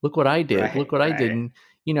 Like, look what I did. Look what I did. And,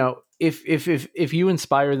 if you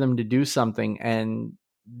inspire them to do something and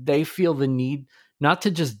they feel the need not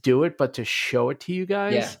to just do it, but to show it to you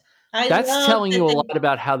guys, that's telling you a lot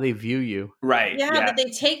about how they view you. Right. Yeah, but they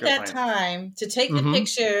take that time to take the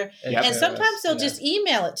picture, and sometimes they'll just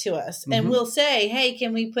email it to us, and we'll say, hey,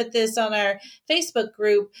 can we put this on our Facebook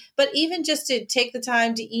group? But even just to take the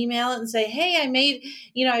time to email it and say, hey,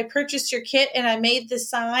 I purchased your kit and I made this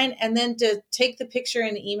sign, and then to take the picture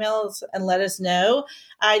and email us and let us know.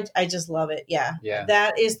 I just love it. Yeah.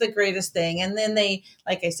 That is the greatest thing. And then they,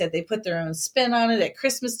 like I said, they put their own spin on it at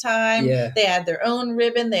Christmas time. Yeah. They add their own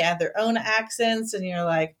ribbon. They add their own accents. And you're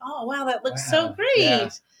like, oh, wow, that looks so great. Yeah.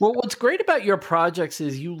 Well, what's great about your projects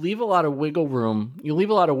is you leave a lot of wiggle room. You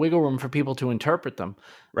leave a lot of wiggle room for people to interpret them.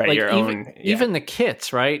 Right. Like even the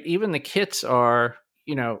kits, right? Even the kits are,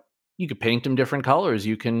 you could paint them different colors.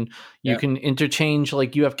 You can interchange,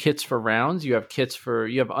 like you have kits for rounds, you have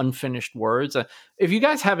unfinished words. If you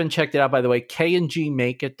guys haven't checked it out, by the way,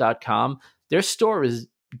 kngmakeit.com, their store is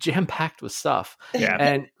jam-packed with stuff. Yeah.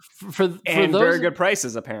 And for those, very good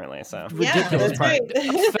prices, apparently. So ridiculous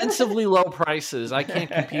offensively low prices. I can't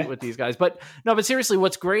compete with these guys. But seriously,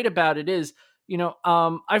 what's great about it is,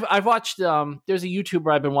 I've watched. There's a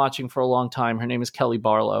YouTuber I've been watching for a long time. Her name is Kelly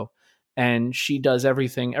Barlow, and she does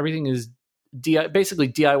everything. Everything is basically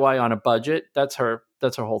DIY on a budget. That's her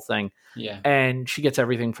whole thing. Yeah. And she gets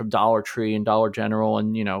everything from Dollar Tree and Dollar General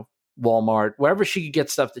and Walmart, wherever she could get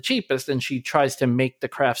stuff the cheapest, and she tries to make the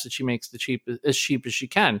crafts that she makes as cheap as she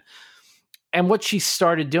can. And what she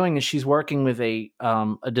started doing is she's working with a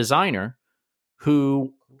designer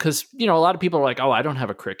who, because a lot of people are like, oh, I don't have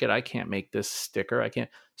a Cricut, I can't make this sticker, I can't.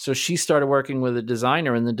 So she started working with a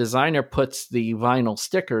designer, and the designer puts the vinyl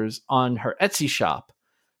stickers on her Etsy shop.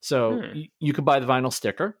 So you can buy the vinyl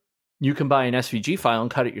sticker, you can buy an SVG file and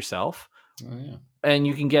cut it yourself. Oh, yeah. And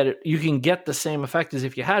you can get the same effect as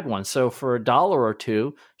if you had one. So for $1 or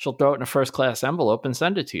 $2, she'll throw it in a first class envelope and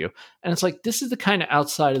send it to you. And it's like, this is the kind of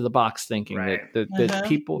outside of the box thinking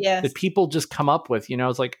that people just come up with.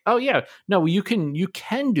 It's like, oh yeah, no, you can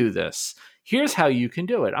do this. Here's how you can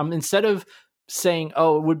do it. Instead of saying,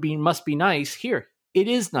 oh, must be nice. Here, it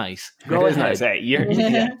is nice. Go ahead. Nice. Hey,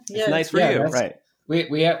 it's nice for you, right?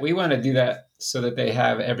 We want to do that so that they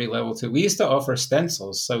have every level too. We used to offer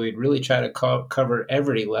stencils, so we'd really try to cover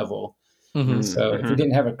every level. Mm-hmm. So if we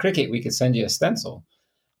didn't have a Cricut, we could send you a stencil.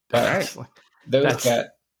 But those got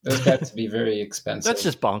to be very expensive. That's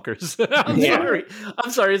just bonkers.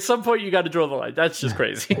 I'm sorry. At some point, you got to draw the line. That's just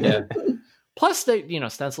crazy. Yeah. Plus,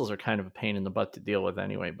 stencils are kind of a pain in the butt to deal with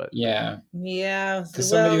anyway. But yeah, because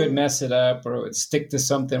somebody would mess it up or it would stick to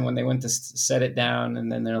something when they went to set it down,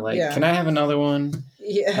 and then they're like, "Can I have another one?"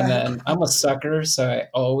 Yeah, and then I'm a sucker, so I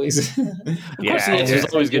always. Of course, the answer is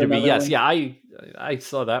always going to be yes. Yeah, I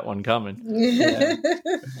saw that one coming. Yeah.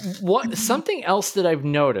 Something else that I've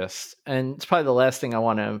noticed, and it's probably the last thing I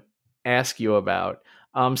want to ask you about.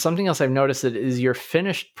 Something else I've noticed that is your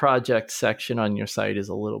finished project section on your site is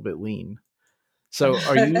a little bit lean. So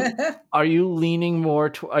are you leaning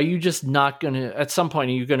more are you just not going to, at some point,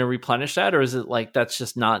 are you going to replenish that? Or is it like, that's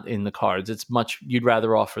just not in the cards? You'd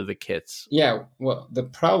rather offer the kits. Yeah. Well, the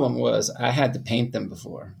problem was I had to paint them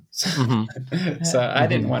before. So I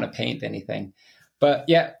didn't want to paint anything, but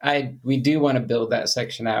yeah, we do want to build that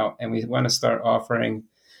section out, and we want to start offering,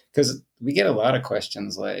 because we get a lot of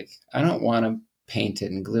questions like, I don't want to paint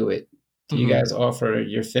it and glue it. Do you guys offer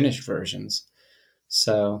your finished versions?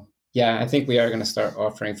 So yeah, I think we are going to start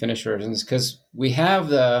offering finished versions, because we've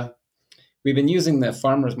been using the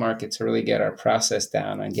farmers market to really get our process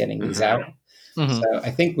down on getting these out. Mm-hmm. So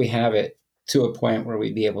I think we have it to a point where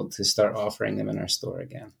we'd be able to start offering them in our store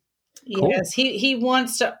again. Yes, cool. He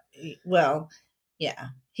wants to. Well, yeah.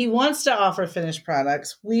 He wants to offer finished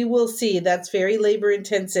products. We will see. That's very labor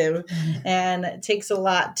intensive, and it takes a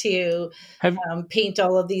lot to paint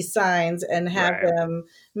all of these signs and have them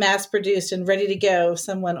mass produced and ready to go. If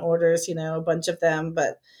someone orders, a bunch of them,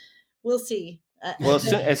 but we'll see. Well,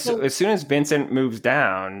 as soon as Vincent moves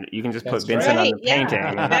down, you can just put Vincent on the painting.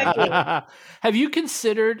 Exactly. Have you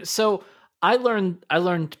considered? So I learned.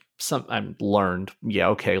 Yeah,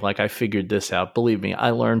 okay. Like, I figured this out. Believe me,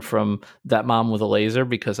 I learned from that mom with a laser,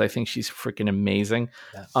 because I think she's freaking amazing.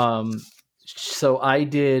 Yeah. So I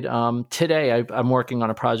did today. I'm working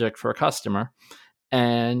on a project for a customer,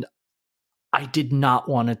 and I did not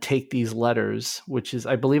want to take these letters, which is,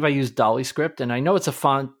 I believe I used Dolly Script, and I know it's a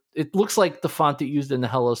font. It looks like the font that used in the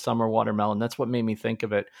Hello Summer Watermelon. That's what made me think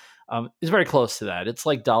of it. It's very close to that. It's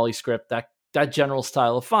like Dolly Script, that general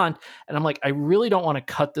style of font. And I'm like, I really don't want to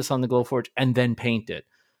cut this on the Glowforge and then paint it.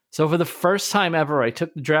 So for the first time ever, I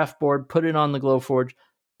took the draft board, put it on the Glowforge.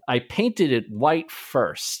 I painted it white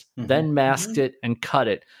first, then masked it and cut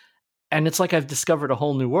it. And it's like I've discovered a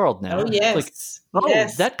whole new world now. Oh, yes.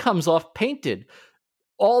 Like, that comes off painted.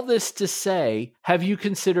 All this to say, have you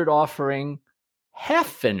considered offering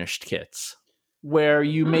half-finished kits, where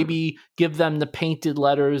you maybe give them the painted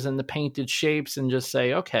letters and the painted shapes and just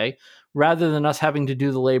say, okay, rather than us having to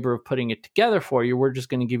do the labor of putting it together for you, we're just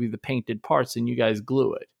going to give you the painted parts and you guys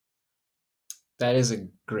glue it. That is a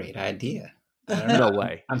great idea. No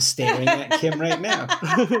way. I'm staring at Kim right now,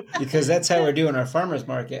 because that's how we're doing our farmers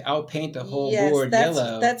market. I'll paint the whole board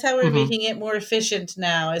yellow. That's how we're making it more efficient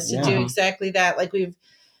now, is to do exactly that. Like, we've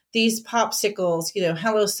these popsicles,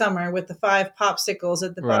 Hello Summer with the 5 popsicles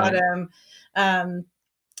at the bottom.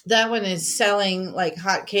 That one is selling like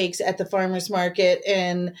hotcakes at the farmer's market.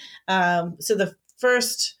 And so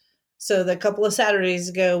the couple of Saturdays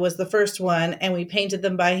ago was the first one, and we painted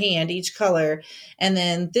them by hand, each color. And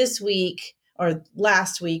then this week, or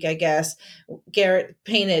last week, I guess, Garrett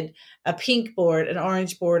painted a pink board, an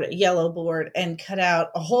orange board, a yellow board, and cut out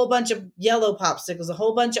a whole bunch of yellow popsicles, a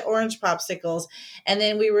whole bunch of orange popsicles. And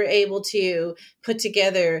then we were able to put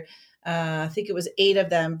together I think it was 8 of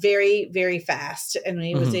them very, very fast. And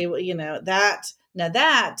he was able,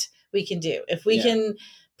 that we can do. If we can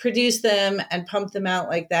produce them and pump them out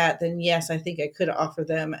like that, then yes, I think I could offer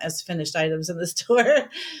them as finished items in the store.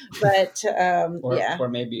 But or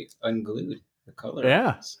maybe unglued the color.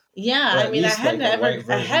 Yeah. I mean, I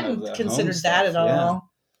hadn't considered that at all.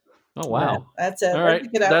 Oh wow, that's it. All right,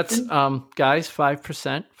 that's guys,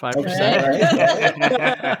 5%.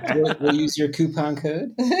 Okay, we'll use your coupon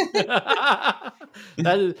code. That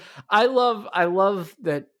is, I love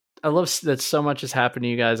that. I love that so much has happened to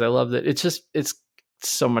you guys. I love that it's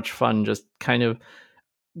so much fun, just kind of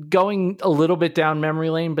going a little bit down memory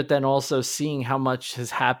lane, but then also seeing how much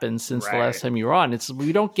has happened since the last time you were on.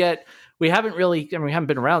 We haven't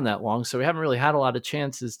been around that long, so we haven't really had a lot of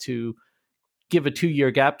chances to give a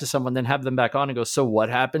 2-year gap to someone, then have them back on and go, so what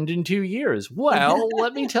happened in 2 years? Well,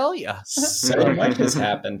 let me tell you. So much has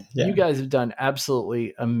happened. Yeah. You guys have done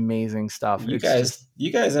absolutely amazing stuff. You guys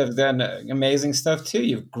have done amazing stuff too.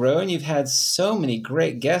 You've grown. You've had so many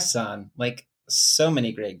great guests on, like so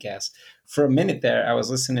many great guests. For a minute there, I was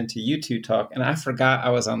listening to you two talk, and I forgot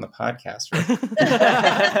I was on the podcast.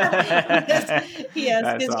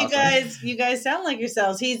 Yes, because awesome. you guys sound like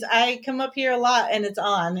yourselves. I come up here a lot, and it's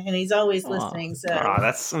on, and he's always listening. So,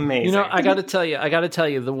 that's amazing. I got to tell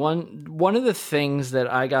you, the one of the things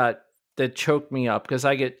that choked me up, because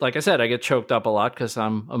I get choked up a lot because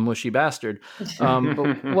I'm a mushy bastard.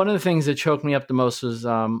 But one of the things that choked me up the most was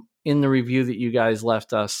in the review that you guys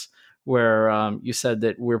left us, where you said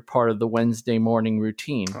that we're part of the Wednesday morning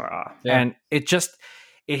routine. And it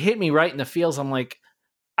hit me right in the feels. I'm like,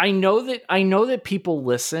 I know that people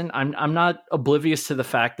listen. I'm not oblivious to the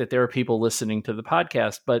fact that there are people listening to the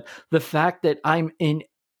podcast, but the fact that I'm in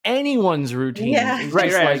anyone's routine. Yeah.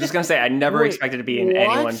 Right. I was just going to say, I never expected to be in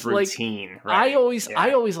anyone's routine. Right. I always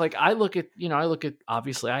look at,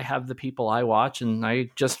 obviously I have the people I watch, and I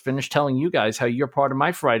just finished telling you guys how you're part of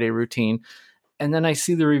my Friday routine. And then I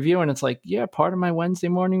see the review, and it's like, part of my Wednesday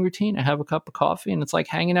morning routine. I have a cup of coffee, and it's like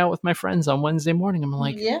hanging out with my friends on Wednesday morning. I'm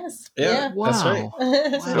like, yes, wow. That's right.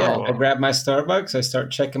 Wow. Yeah, I grab my Starbucks. I start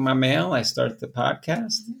checking my mail. I start the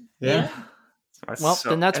podcast. Yeah. Well,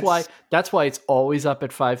 then that's why it's always up at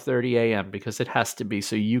 5:30 a.m. because it has to be,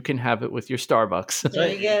 so you can have it with your Starbucks.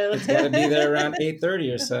 There you go. It's got to be there around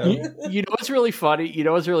 8:30 or so. You know what's really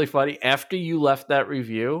funny? After you left that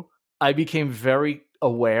review, I became very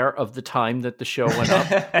aware of the time that the show went up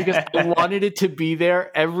because I wanted it to be there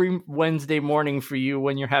every Wednesday morning for you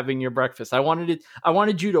when you're having your breakfast. I wanted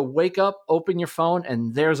you to wake up, open your phone,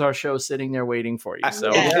 and there's our show sitting there waiting for you. So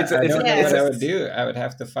I don't know what I would do. I would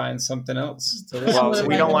have to find something else to listen to.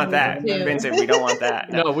 We don't want that. Vincent, we don't want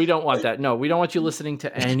that. No, we don't want that. No, we don't want you listening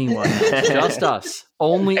to anyone. Just us.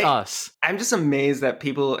 Only us. I'm just amazed that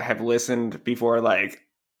people have listened before, like,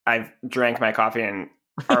 I've drank my coffee and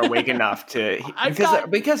are awake enough to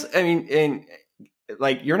because I mean,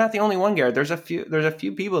 like, you're not the only one, Garrett. There's a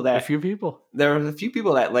few people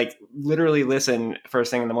that like literally listen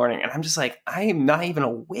first thing in the morning, and I'm just like, I am not even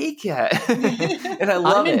awake yet. And I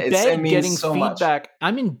love it. It means so feedback. Much.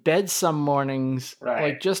 I'm in bed some mornings,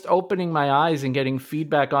 like just opening my eyes and getting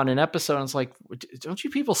feedback on an episode. And it's like, don't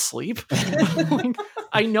you people sleep? Like,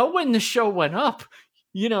 I know when the show went up.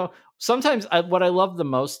 Sometimes what I love the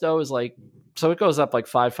most though is like, so it goes up like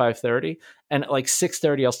 5:30, and at like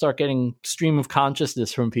 6:30, I'll start getting stream of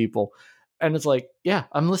consciousness from people. And it's like, yeah,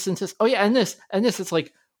 I'm listening to this. Oh yeah. And this, it's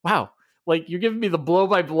like, wow. Like, you're giving me the blow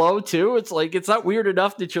by blow too. It's like, it's not weird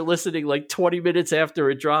enough that you're listening like 20 minutes after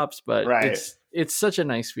it drops, but it's such a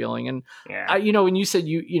nice feeling. And when you said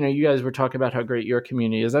you guys were talking about how great your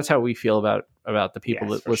community is, that's how we feel about the people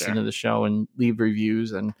that listen to the show and leave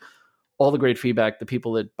reviews and all the great feedback, the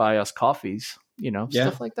people that buy us coffees,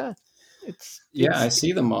 stuff like that. I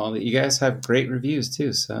see them all. You guys have great reviews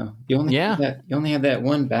too. So you only have that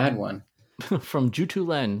one bad one from Jutu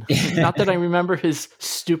Len. Not that I remember his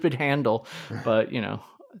stupid handle, but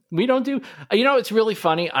we don't do. It's really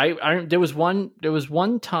funny. There was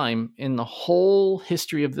one time in the whole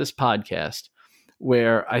history of this podcast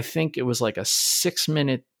where I think it was like a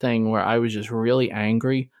 6-minute thing where I was just really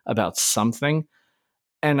angry about something,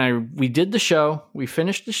 and we did the show. We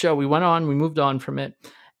finished the show. We went on. We moved on from it.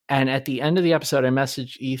 And at the end of the episode, I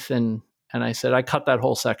messaged Ethan and I said, I cut that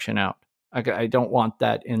whole section out. I don't want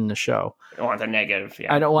that in the show. I don't want the negative.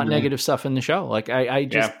 Yeah. I don't want negative stuff in the show. Like I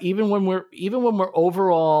just, even when we're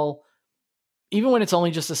overall, even when it's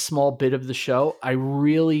only just a small bit of the show, I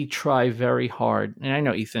really try very hard. And I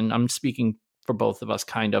know, Ethan, I'm speaking for both of us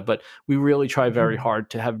kind of, but we really try very hard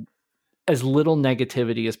to have as little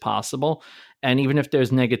negativity as possible. And even if there's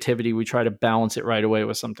negativity, we try to balance it right away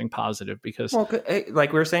with something positive, because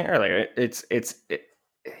like we were saying earlier,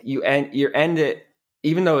 you end it,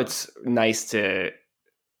 even though it's nice to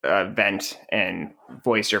vent and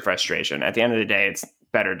voice your frustration. At the end of the day, it's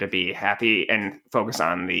better to be happy and focus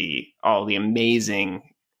on all the amazing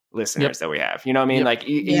listeners that we have. You know what I mean? Like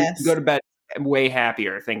you go to bed way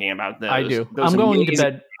happier thinking about those. I do. I'm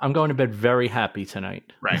going to bed very happy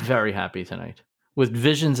tonight. Right. Very happy tonight, with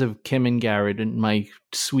visions of Kim and Garrett in my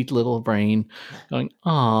sweet little brain going,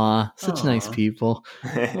 "Aw, such nice people."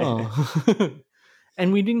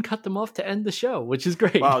 And we didn't cut them off to end the show, which is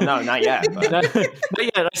great. Well, no, not yet. Not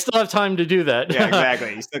yet. I still have time to do that. Yeah,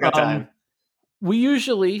 exactly. You still got time. We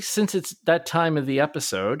usually, since it's that time of the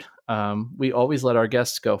episode, we always let our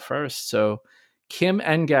guests go first. So, Kim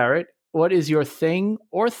and Garrett, what is your thing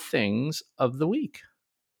or things of the week?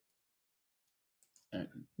 Go ahead.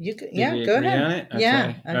 Okay.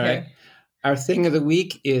 Yeah. Okay. All right. Our thing of the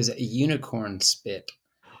week is unicorn spit.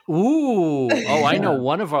 Ooh. Oh, I know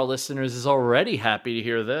one of our listeners is already happy to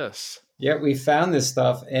hear this. Yeah, we found this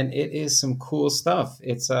stuff, and it is some cool stuff.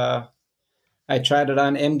 It's I tried it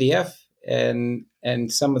on MDF and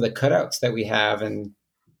some of the cutouts that we have, and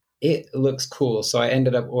it looks cool. So I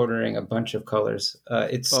ended up ordering a bunch of colors.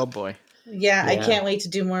 Oh boy. Yeah, I can't wait to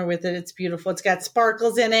do more with it. It's beautiful. It's got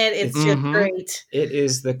sparkles in it. It's just great. It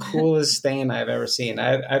is the coolest stain I've ever seen.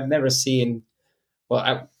 I've never seen,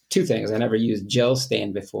 two things. I never used gel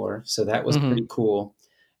stain before, so that was pretty cool.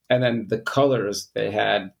 And then the colors they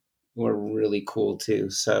had were really cool too.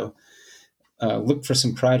 So look for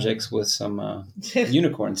some projects with some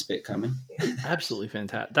unicorn spit coming. Absolutely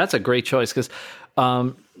fantastic. That's a great choice, because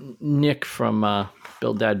Nick from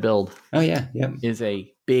Build Dad Build is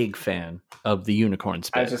a big fan of the unicorn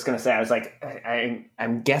spit. I was just going to say, I was like,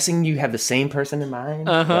 I'm guessing you have the same person in mind.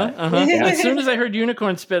 As soon as I heard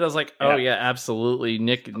unicorn spit, I was like, oh yeah, absolutely.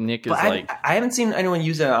 Nick is I haven't seen anyone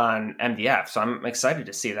use it on MDF, so I'm excited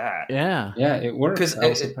to see that. Yeah. Yeah, it works.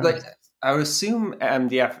 Because I would assume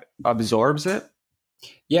MDF absorbs it.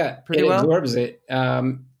 Yeah, it absorbs it.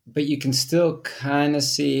 But you can still kind of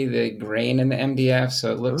see the grain in the MDF,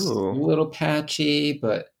 so it looks a little patchy,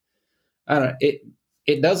 but I don't know.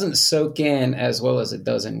 It doesn't soak in as well as it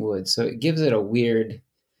does in wood, so it gives it a weird.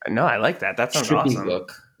 No, I like that. That sounds awesome.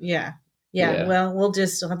 Look. Yeah. Well, we'll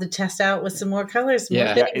have to test out with some more colors.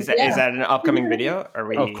 Is that an upcoming video?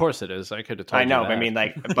 Or of course it is. I could have told you. I know, but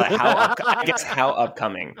but I guess how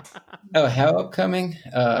upcoming? Oh, how upcoming?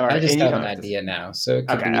 I just have an idea now. So it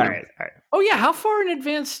could be... all right. Oh yeah, how far in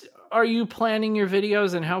advance are you planning your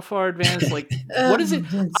videos, and how far advanced? Like, what is it?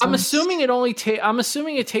 I'm assuming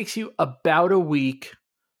it takes you about a week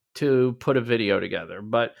to put a video together,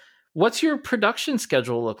 but what's your production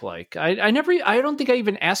schedule look like? I don't think I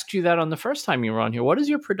even asked you that on the first time you were on here. What is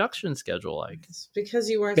your production schedule like? It's because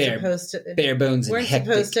you weren't supposed to. Bare bones. Weren't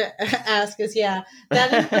supposed to ask us. Yeah,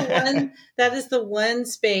 that is the one. That is the one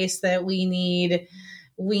space that we need.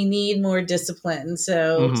 We need more discipline.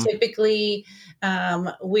 So typically,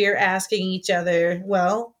 we're asking each other,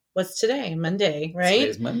 well, what's today? Monday, right?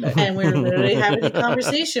 Today's Monday. And we're literally having a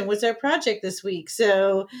conversation. What's our project this week?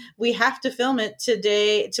 So we have to film it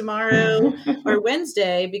today, tomorrow, or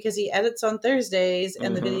Wednesday, because he edits on Thursdays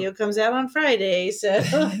and the video comes out on Friday. So that's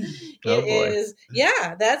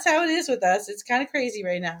how it is with us. It's kind of crazy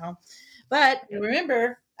right now. But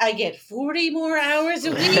remember, I get 40 more hours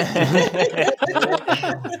a week.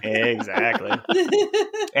 Exactly.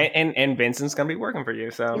 And Vincent's gonna be working for you,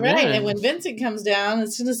 so right. And when Vincent comes down,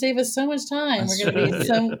 it's gonna save us so much time. We're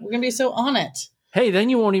gonna be so on it. Hey, then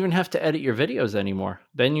you won't even have to edit your videos anymore.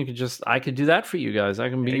 Then you could I could do that for you guys. I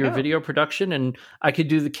can be your video production, and I could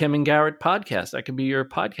do the Kim and Garrett podcast. I could be your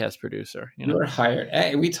podcast producer. You're hired.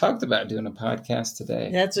 Hey, we talked about doing a podcast today.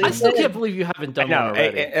 That's what I still can't believe you haven't done one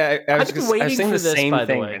already. I've been waiting for this, same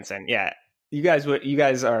thing, Vincent. Yeah, you guys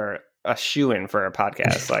are a shoo-in for a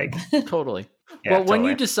podcast, like totally. Yeah, well, when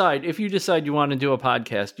if you decide you want to do a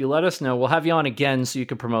podcast, you let us know. We'll have you on again so you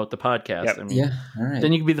can promote the podcast. Yep. I mean, all right.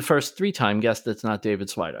 Then you can be the first 3-time guest that's not David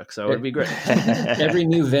Swiduk. So it'd be great. Every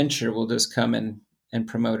new venture will just come and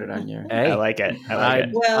promote it on your. Hey, I like it.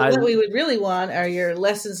 Well, what we would really want are your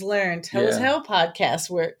lessons learned. Tell us how a podcast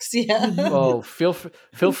works. Yeah. Well, feel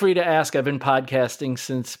free to ask. I've been podcasting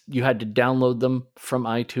since you had to download them from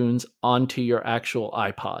iTunes onto your actual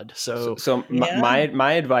iPod. So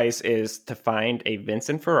my advice is to find a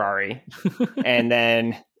Vincent Ferrari and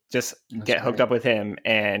then just get hooked up with him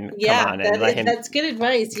and come on and let him. That's good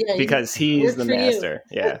advice. Yeah, because he's the master.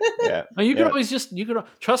 Yeah. Well, you could always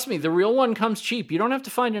trust me. The real one comes cheap. You don't have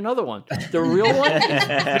to find another one. The real one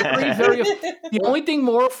is very. The only thing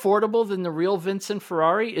more affordable than the real Vincent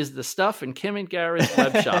Ferrari is the stuff in Kim and Garrett's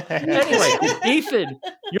web shop. Anyway, Ethan,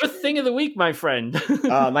 your thing of the week, my friend.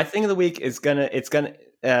 My thing of the week is gonna.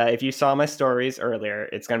 If you saw my stories earlier,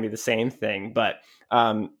 it's gonna be the same thing. But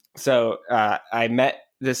so I met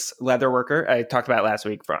this leather worker I talked about last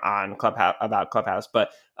week on Clubhouse,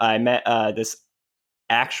 but I met this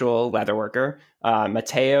actual leather worker,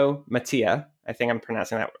 Matteo Mattia. I think I'm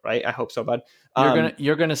pronouncing that right. I hope so, bud.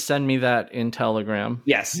 You're gonna send me that in Telegram.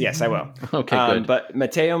 Yes, I will. Okay, good. But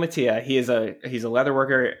Matteo Mattia, he's a leather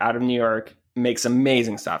worker out of New York, makes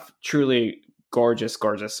amazing stuff. Truly gorgeous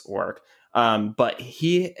work. But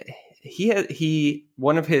he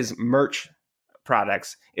one of his merch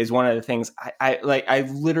products is one of the things I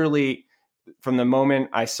literally, from the moment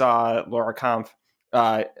I saw Laura Kampf,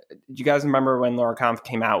 do you guys remember when Laura Kampf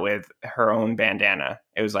came out with her own bandana?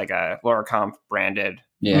 It was like a Laura Kampf branded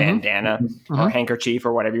bandana or handkerchief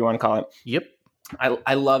or whatever you want to call it. Yep.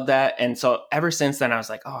 I love that. And so ever since then I was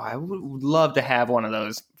like, oh, I would love to have one of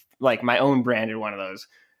those, like my own branded one of those.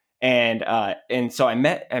 And so I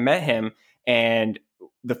met him, and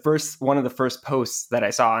one of the first posts that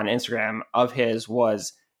I saw on Instagram of his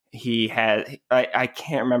was he had, I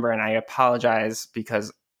can't remember, and I apologize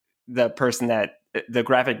because the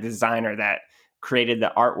graphic designer that created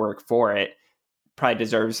the artwork for it probably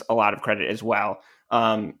deserves a lot of credit as well.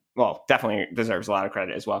 Well, definitely deserves a lot of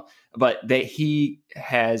credit as well. But he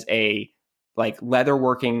has a like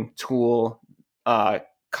leatherworking tool,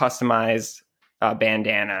 customized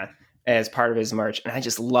bandana as part of his merch, and I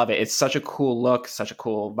just love it. It's such a cool look, such a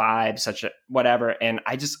cool vibe, such a whatever, and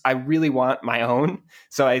I really want my own.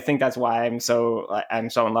 So I think that's why I'm so in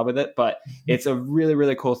love with it. But it's a really,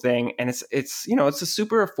 really cool thing, and it's it's a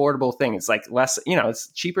super affordable thing. It's like less,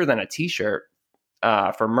 it's cheaper than a t-shirt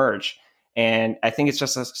for merch, and I think it's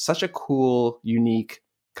just such a cool, unique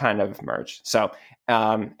kind of merch. So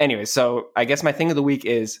anyway, so I guess my thing of the week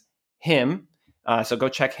is him. So go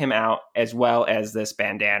check him out, as well as this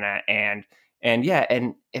bandana, and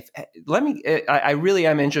if I really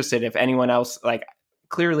am interested if anyone else, like,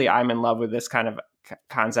 clearly I'm in love with this kind of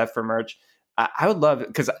concept for merch. I would love it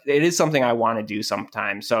because it is something I want to do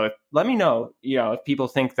sometime. So let me know, if people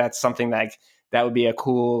think that's something that would be a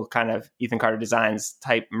cool kind of Ethan Carter Designs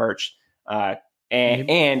type merch,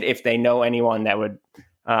 and if they know anyone that would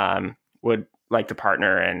like to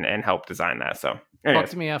partner and help design that. So. Talk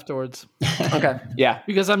to me afterwards. Okay. Yeah.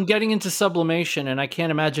 Because I'm getting into sublimation, and I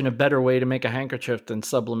can't imagine a better way to make a handkerchief than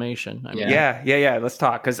sublimation. Yeah. Let's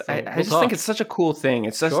talk, because I just think it's such a cool thing.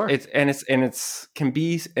 It's just it's can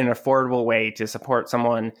be an affordable way to support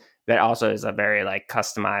someone that also is a very like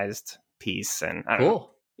customized piece. And I don't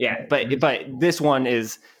know. Yeah, but this one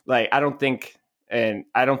is like I don't think I'm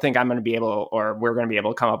going to be able, or we're going to be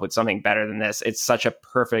able to come up with something better than this. It's such a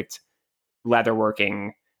perfect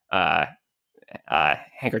leatherworking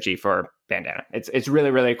handkerchief or bandana. It's really,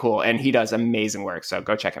 really cool, and he does amazing work, so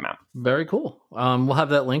go check him out. Very cool. We'll have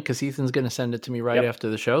that link because Ethan's going to send it to me right after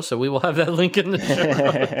the show, so we will have that link in the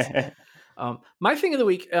show notes. My thing of the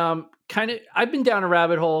week, I've been down a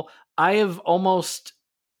rabbit hole. I have almost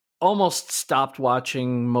stopped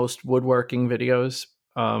watching most woodworking videos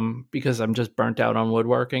because I'm just burnt out on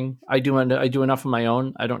woodworking. I do enough of my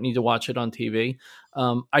own. I don't need to watch it on TV.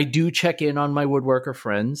 I do check in on my woodworker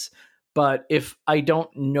friends. But if I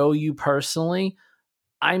don't know you personally,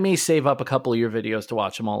 I may save up a couple of your videos to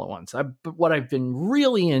watch them all at once. But what I've been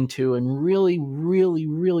really into and really, really,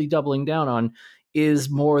 really doubling down on is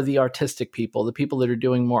more the artistic people, the people that are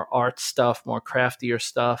doing more art stuff, more craftier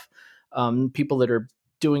stuff, people that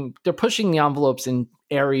they're pushing the envelopes in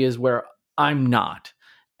areas where I'm not.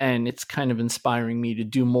 And it's kind of inspiring me to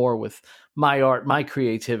do more with my art, my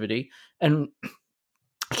creativity. And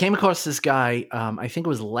I came across this guy, I think it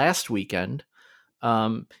was last weekend.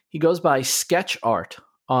 He goes by Sketch Art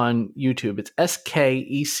on YouTube. It's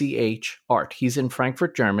SKECH Art. He's in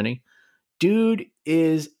Frankfurt, Germany. Dude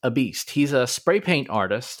is a beast. He's a spray paint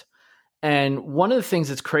artist. And one of the things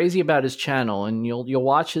that's crazy about his channel, and you'll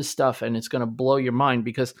watch his stuff and it's going to blow your mind,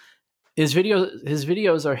 because his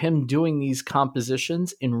videos are him doing these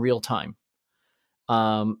compositions in real time.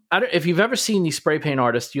 If you've ever seen these spray paint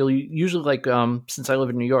artists, you'll usually like, since I live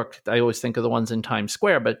in New York, I always think of the ones in Times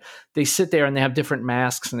Square, but they sit there and they have different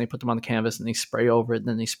masks and they put them on the canvas and they spray over it, and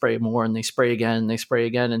then they spray more and they spray again and they spray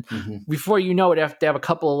again. And before you know it, they have a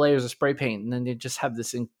couple of layers of spray paint, and then they just have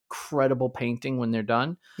this incredible painting when they're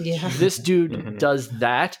done. Yeah. This dude does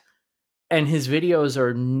that and his videos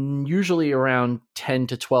are usually around 10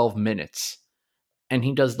 to 12 minutes. And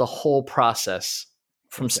he does the whole process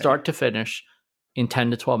from start to finish in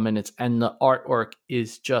 10 to 12 minutes. And the artwork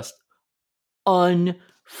is just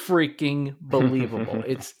unfreaking believable.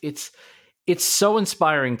 It's so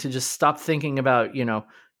inspiring to just stop thinking about,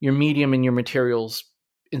 your medium and your materials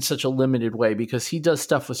in such a limited way, because he does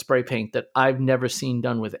stuff with spray paint that I've never seen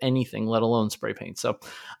done with anything, let alone spray paint. So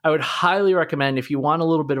I would highly recommend, if you want a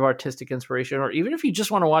little bit of artistic inspiration, or even if you just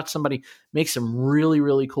want to watch somebody make some really,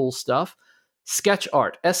 really cool stuff, Sketch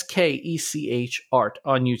Art, SKECH Art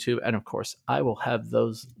on YouTube. And of course, I will have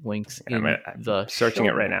those links in the searching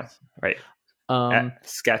it right now. Right.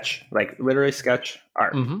 Sketch, like literally Sketch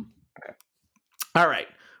Art. Mm-hmm. Okay. All right.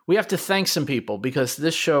 We have to thank some people, because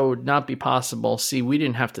this show would not be possible. See, we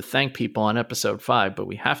didn't have to thank people on episode 5, but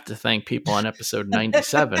we have to thank people on episode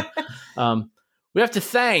 97. We have to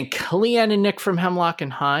thank Leanne and Nick from Hemlock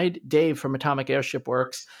and Hyde, Dave from Atomic Airship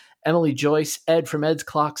Works, Emily Joyce, Ed from Ed's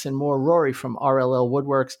Clocks and More, Rory from RLL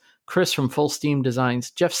Woodworks, Chris from Full Steam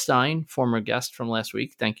Designs, Jeff Stein, former guest from last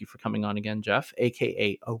week. Thank you for coming on again, Jeff,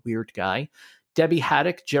 a.k.a. A Weird Guy. Debbie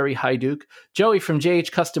Haddock, Jerry Hyduke, Joey from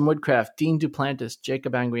JH Custom Woodcraft, Dean Duplantis,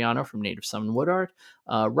 Jacob Anguiano from Native Summon Wood Art,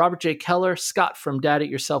 Robert J. Keller, Scott from Dad It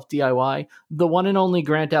Yourself DIY, the one and only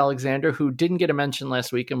Grant Alexander, who didn't get a mention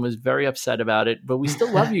last week and was very upset about it, but we still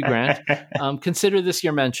love you, Grant. Consider this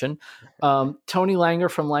your mention. Tony Langer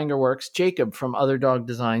from Langer Works, Jacob from Other Dog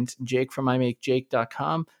Designs, Jake from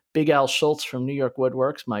IMakeJake.com, Big Al Schultz from New York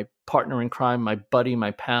Woodworks, my partner in crime, my buddy,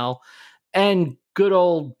 my pal, and good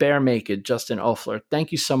old Bear Naked, Justin Offler.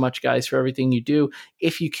 Thank you so much, guys, for everything you do.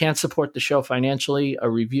 If you can't support the show financially, a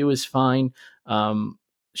review is fine.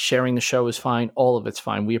 Sharing the show is fine. All of it's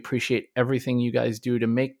fine. We appreciate everything you guys do to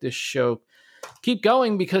make this show keep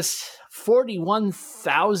going, because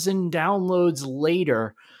 41,000 downloads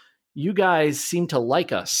later, you guys seem to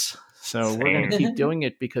like us. So we're going to keep doing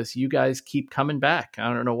it because you guys keep coming back.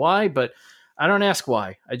 I don't know why, but I don't ask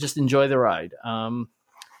why. I just enjoy the ride.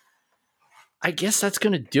 I guess that's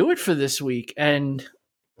going to do it for this week. And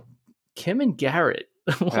Kim and Garrett,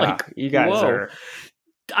 you guys are.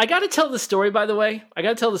 I got to tell the story, by the way. I got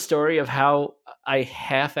to tell the story of how I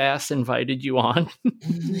half-ass invited you on.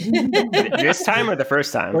 This time or the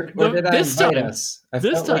first time? Or did I invite us? I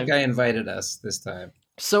felt like I invited us this time.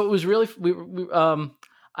 So it was really.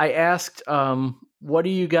 I asked, "What are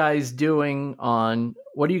you guys doing on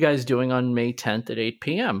May 10th at 8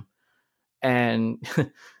 p.m.?" And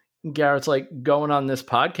Garrett's like, going on this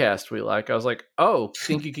podcast we like. I was like, oh,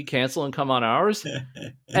 think you could cancel and come on ours?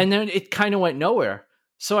 And then it kind of went nowhere.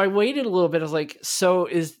 So I waited a little bit. I was like,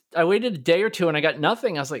 I waited a day or two and I got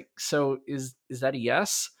nothing. I was like, so is that a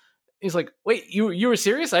yes? He's like, wait, you were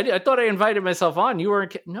serious? I thought I invited myself on. You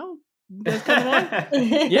weren't. No, you guys coming on?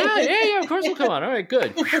 yeah. Of course we'll come on. All right,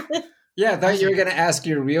 good. Yeah, I thought you were going to ask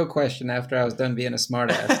your real question after I was done being a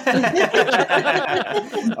smartass.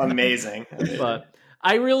 Amazing. But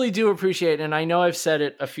I really do appreciate, and I know I've said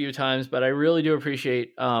it a few times, but I really do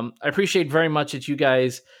appreciate, I appreciate very much that you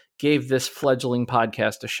guys gave this fledgling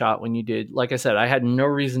podcast a shot when you did. Like I said, I had no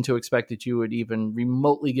reason to expect that you would even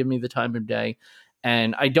remotely give me the time of day.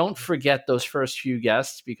 And I don't forget those first few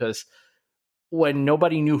guests, because when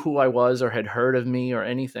nobody knew who I was or had heard of me or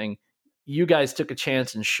anything, you guys took a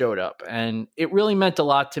chance and showed up. And it really meant a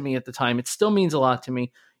lot to me at the time. It still means a lot to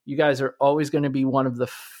me. You guys are always going to be one of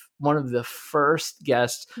the first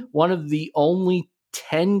guests, one of the only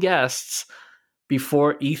 10 guests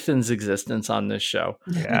before Ethan's existence on this show.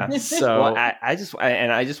 Yeah. So well, I just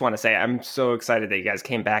want to say, I'm so excited that you guys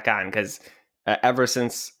came back on, because ever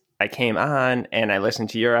since I came on and I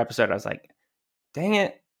listened to your episode, I was like, dang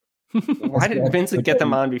it. Why did Vincent get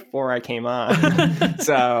them on before I came on?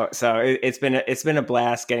 So it's been a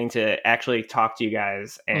blast getting to actually talk to you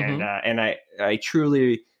guys. And, and I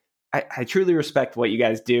truly respect what you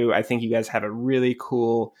guys do. I think you guys have a really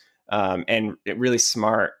cool and really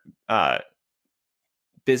smart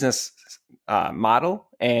business model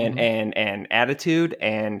and attitude,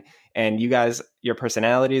 and you guys, your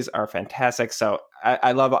personalities are fantastic. So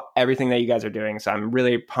I love everything that you guys are doing. So I'm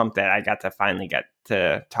really pumped that I got to finally get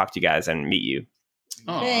to talk to you guys and meet you.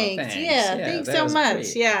 Oh, thanks. Yeah, thanks so much.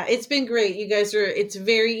 Great. Yeah, it's been great. You guys it's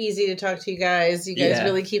very easy to talk to you guys. You guys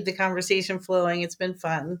really keep the conversation flowing. It's been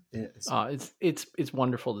fun. It's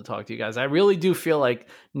wonderful to talk to you guys. I really do feel like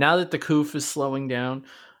now that the coof is slowing down,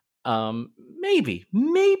 maybe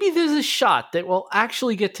there's a shot that we'll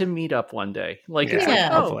actually get to meet up one day. Like it's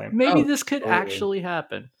like, maybe this could actually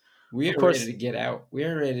happen. We're ready to get out.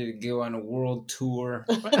 We're ready to go on a world tour.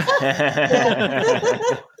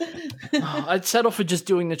 I'd settle for just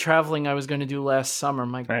doing the traveling I was going to do last summer.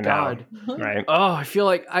 My God. Right. Oh, I feel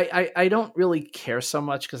like I don't really care so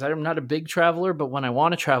much because I'm not a big traveler, but when I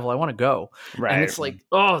want to travel, I want to go. Right. And it's like,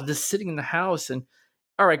 just sitting in the house and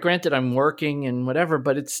all right, granted I'm working and whatever,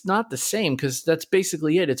 but it's not the same because that's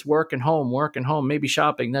basically it. It's work and home, maybe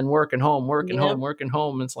shopping, then work and home, work and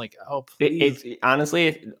home. It's like, oh, please.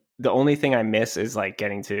 Honestly, the only thing I miss is like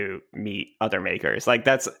getting to meet other makers. Like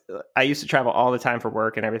I used to travel all the time for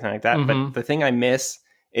work and everything like that. Mm-hmm. But the thing I miss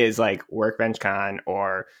is like Workbench Con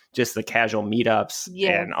or just the casual meetups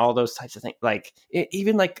and all those types of things. Like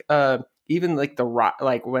even the rock,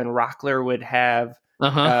 like when Rockler would have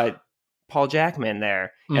Paul Jackman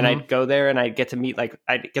there, and I'd go there and I'd get to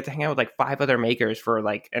hang out with like 5 other makers for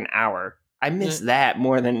like an hour. I miss that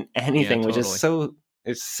more than anything, which is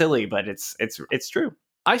it's silly, but it's true.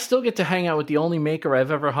 I still get to hang out with the only maker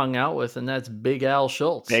I've ever hung out with, and that's Big Al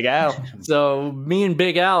Schultz. Big Al. So me and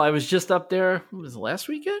Big Al, I was just up there. Was it last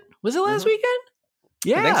weekend? Was it last weekend?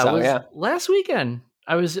 Yeah, I think so, it was last weekend.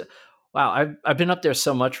 I've been up there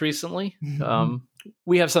so much recently.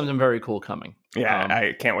 We have something very cool coming. Yeah,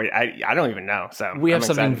 I can't wait. I don't even know. So we have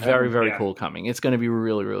something very, very cool coming. It's going to be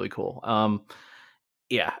really, really cool.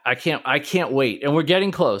 I can't wait. And we're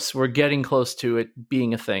getting close. We're getting close to it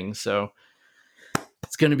being a thing. So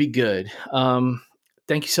it's going to be good.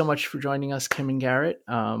 Thank you so much for joining us, Kim and Garrett.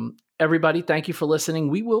 Everybody, thank you for listening.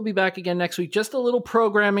 We will be back again next week. Just a little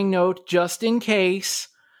programming note, just in case.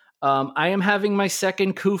 I am having my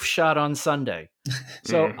second coof shot on Sunday.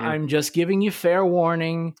 So I'm just giving you fair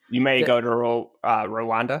warning. You may go to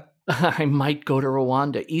Rwanda. I might go to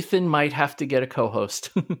Rwanda. Ethan might have to get a co-host.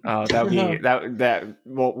 Oh, that would be that.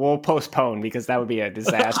 We'll postpone because that would be a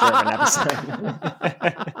disaster of an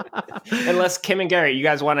episode. Unless Kim and Garrett, you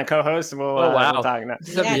guys want to co-host, we'll talk now.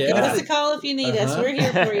 Give us a call if you need us. We're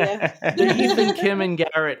here for you. The Ethan, Kim, and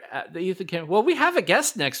Garrett. Well, we have a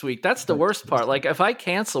guest next week. That's the worst part. Like if I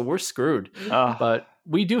cancel, we're screwed. But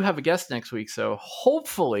we do have a guest next week, so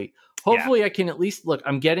hopefully I can at least look.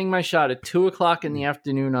 I'm getting my shot at 2:00 in the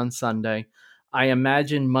afternoon on Sunday. I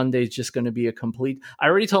imagine Monday's just going to be a complete. I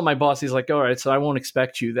already told my boss, he's like, all right, so I won't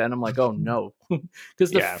expect you then. I'm like, oh no, because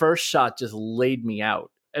the first shot just laid me out.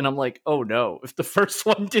 And I'm like, oh no, if the first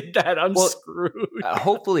one did that, I'm screwed.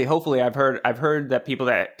 Hopefully, I've heard that people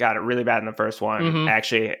that got it really bad in the first one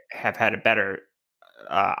actually have had it better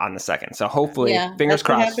on the second. So hopefully, fingers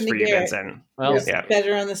crossed for you, Vincent. Well,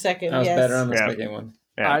 better on the second. I was better on the second one.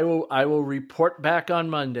 Yeah. I will report back on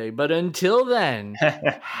Monday. But until then,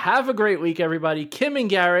 have a great week, everybody. Kim and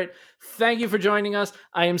Garrett, thank you for joining us.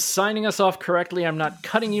 I am signing us off correctly. I'm not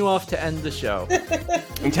cutting you off to end the show.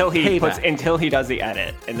 until he does the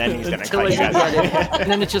edit, and then he's going to cut you guys off.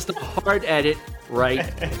 And then it's just a hard edit right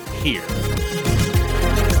here.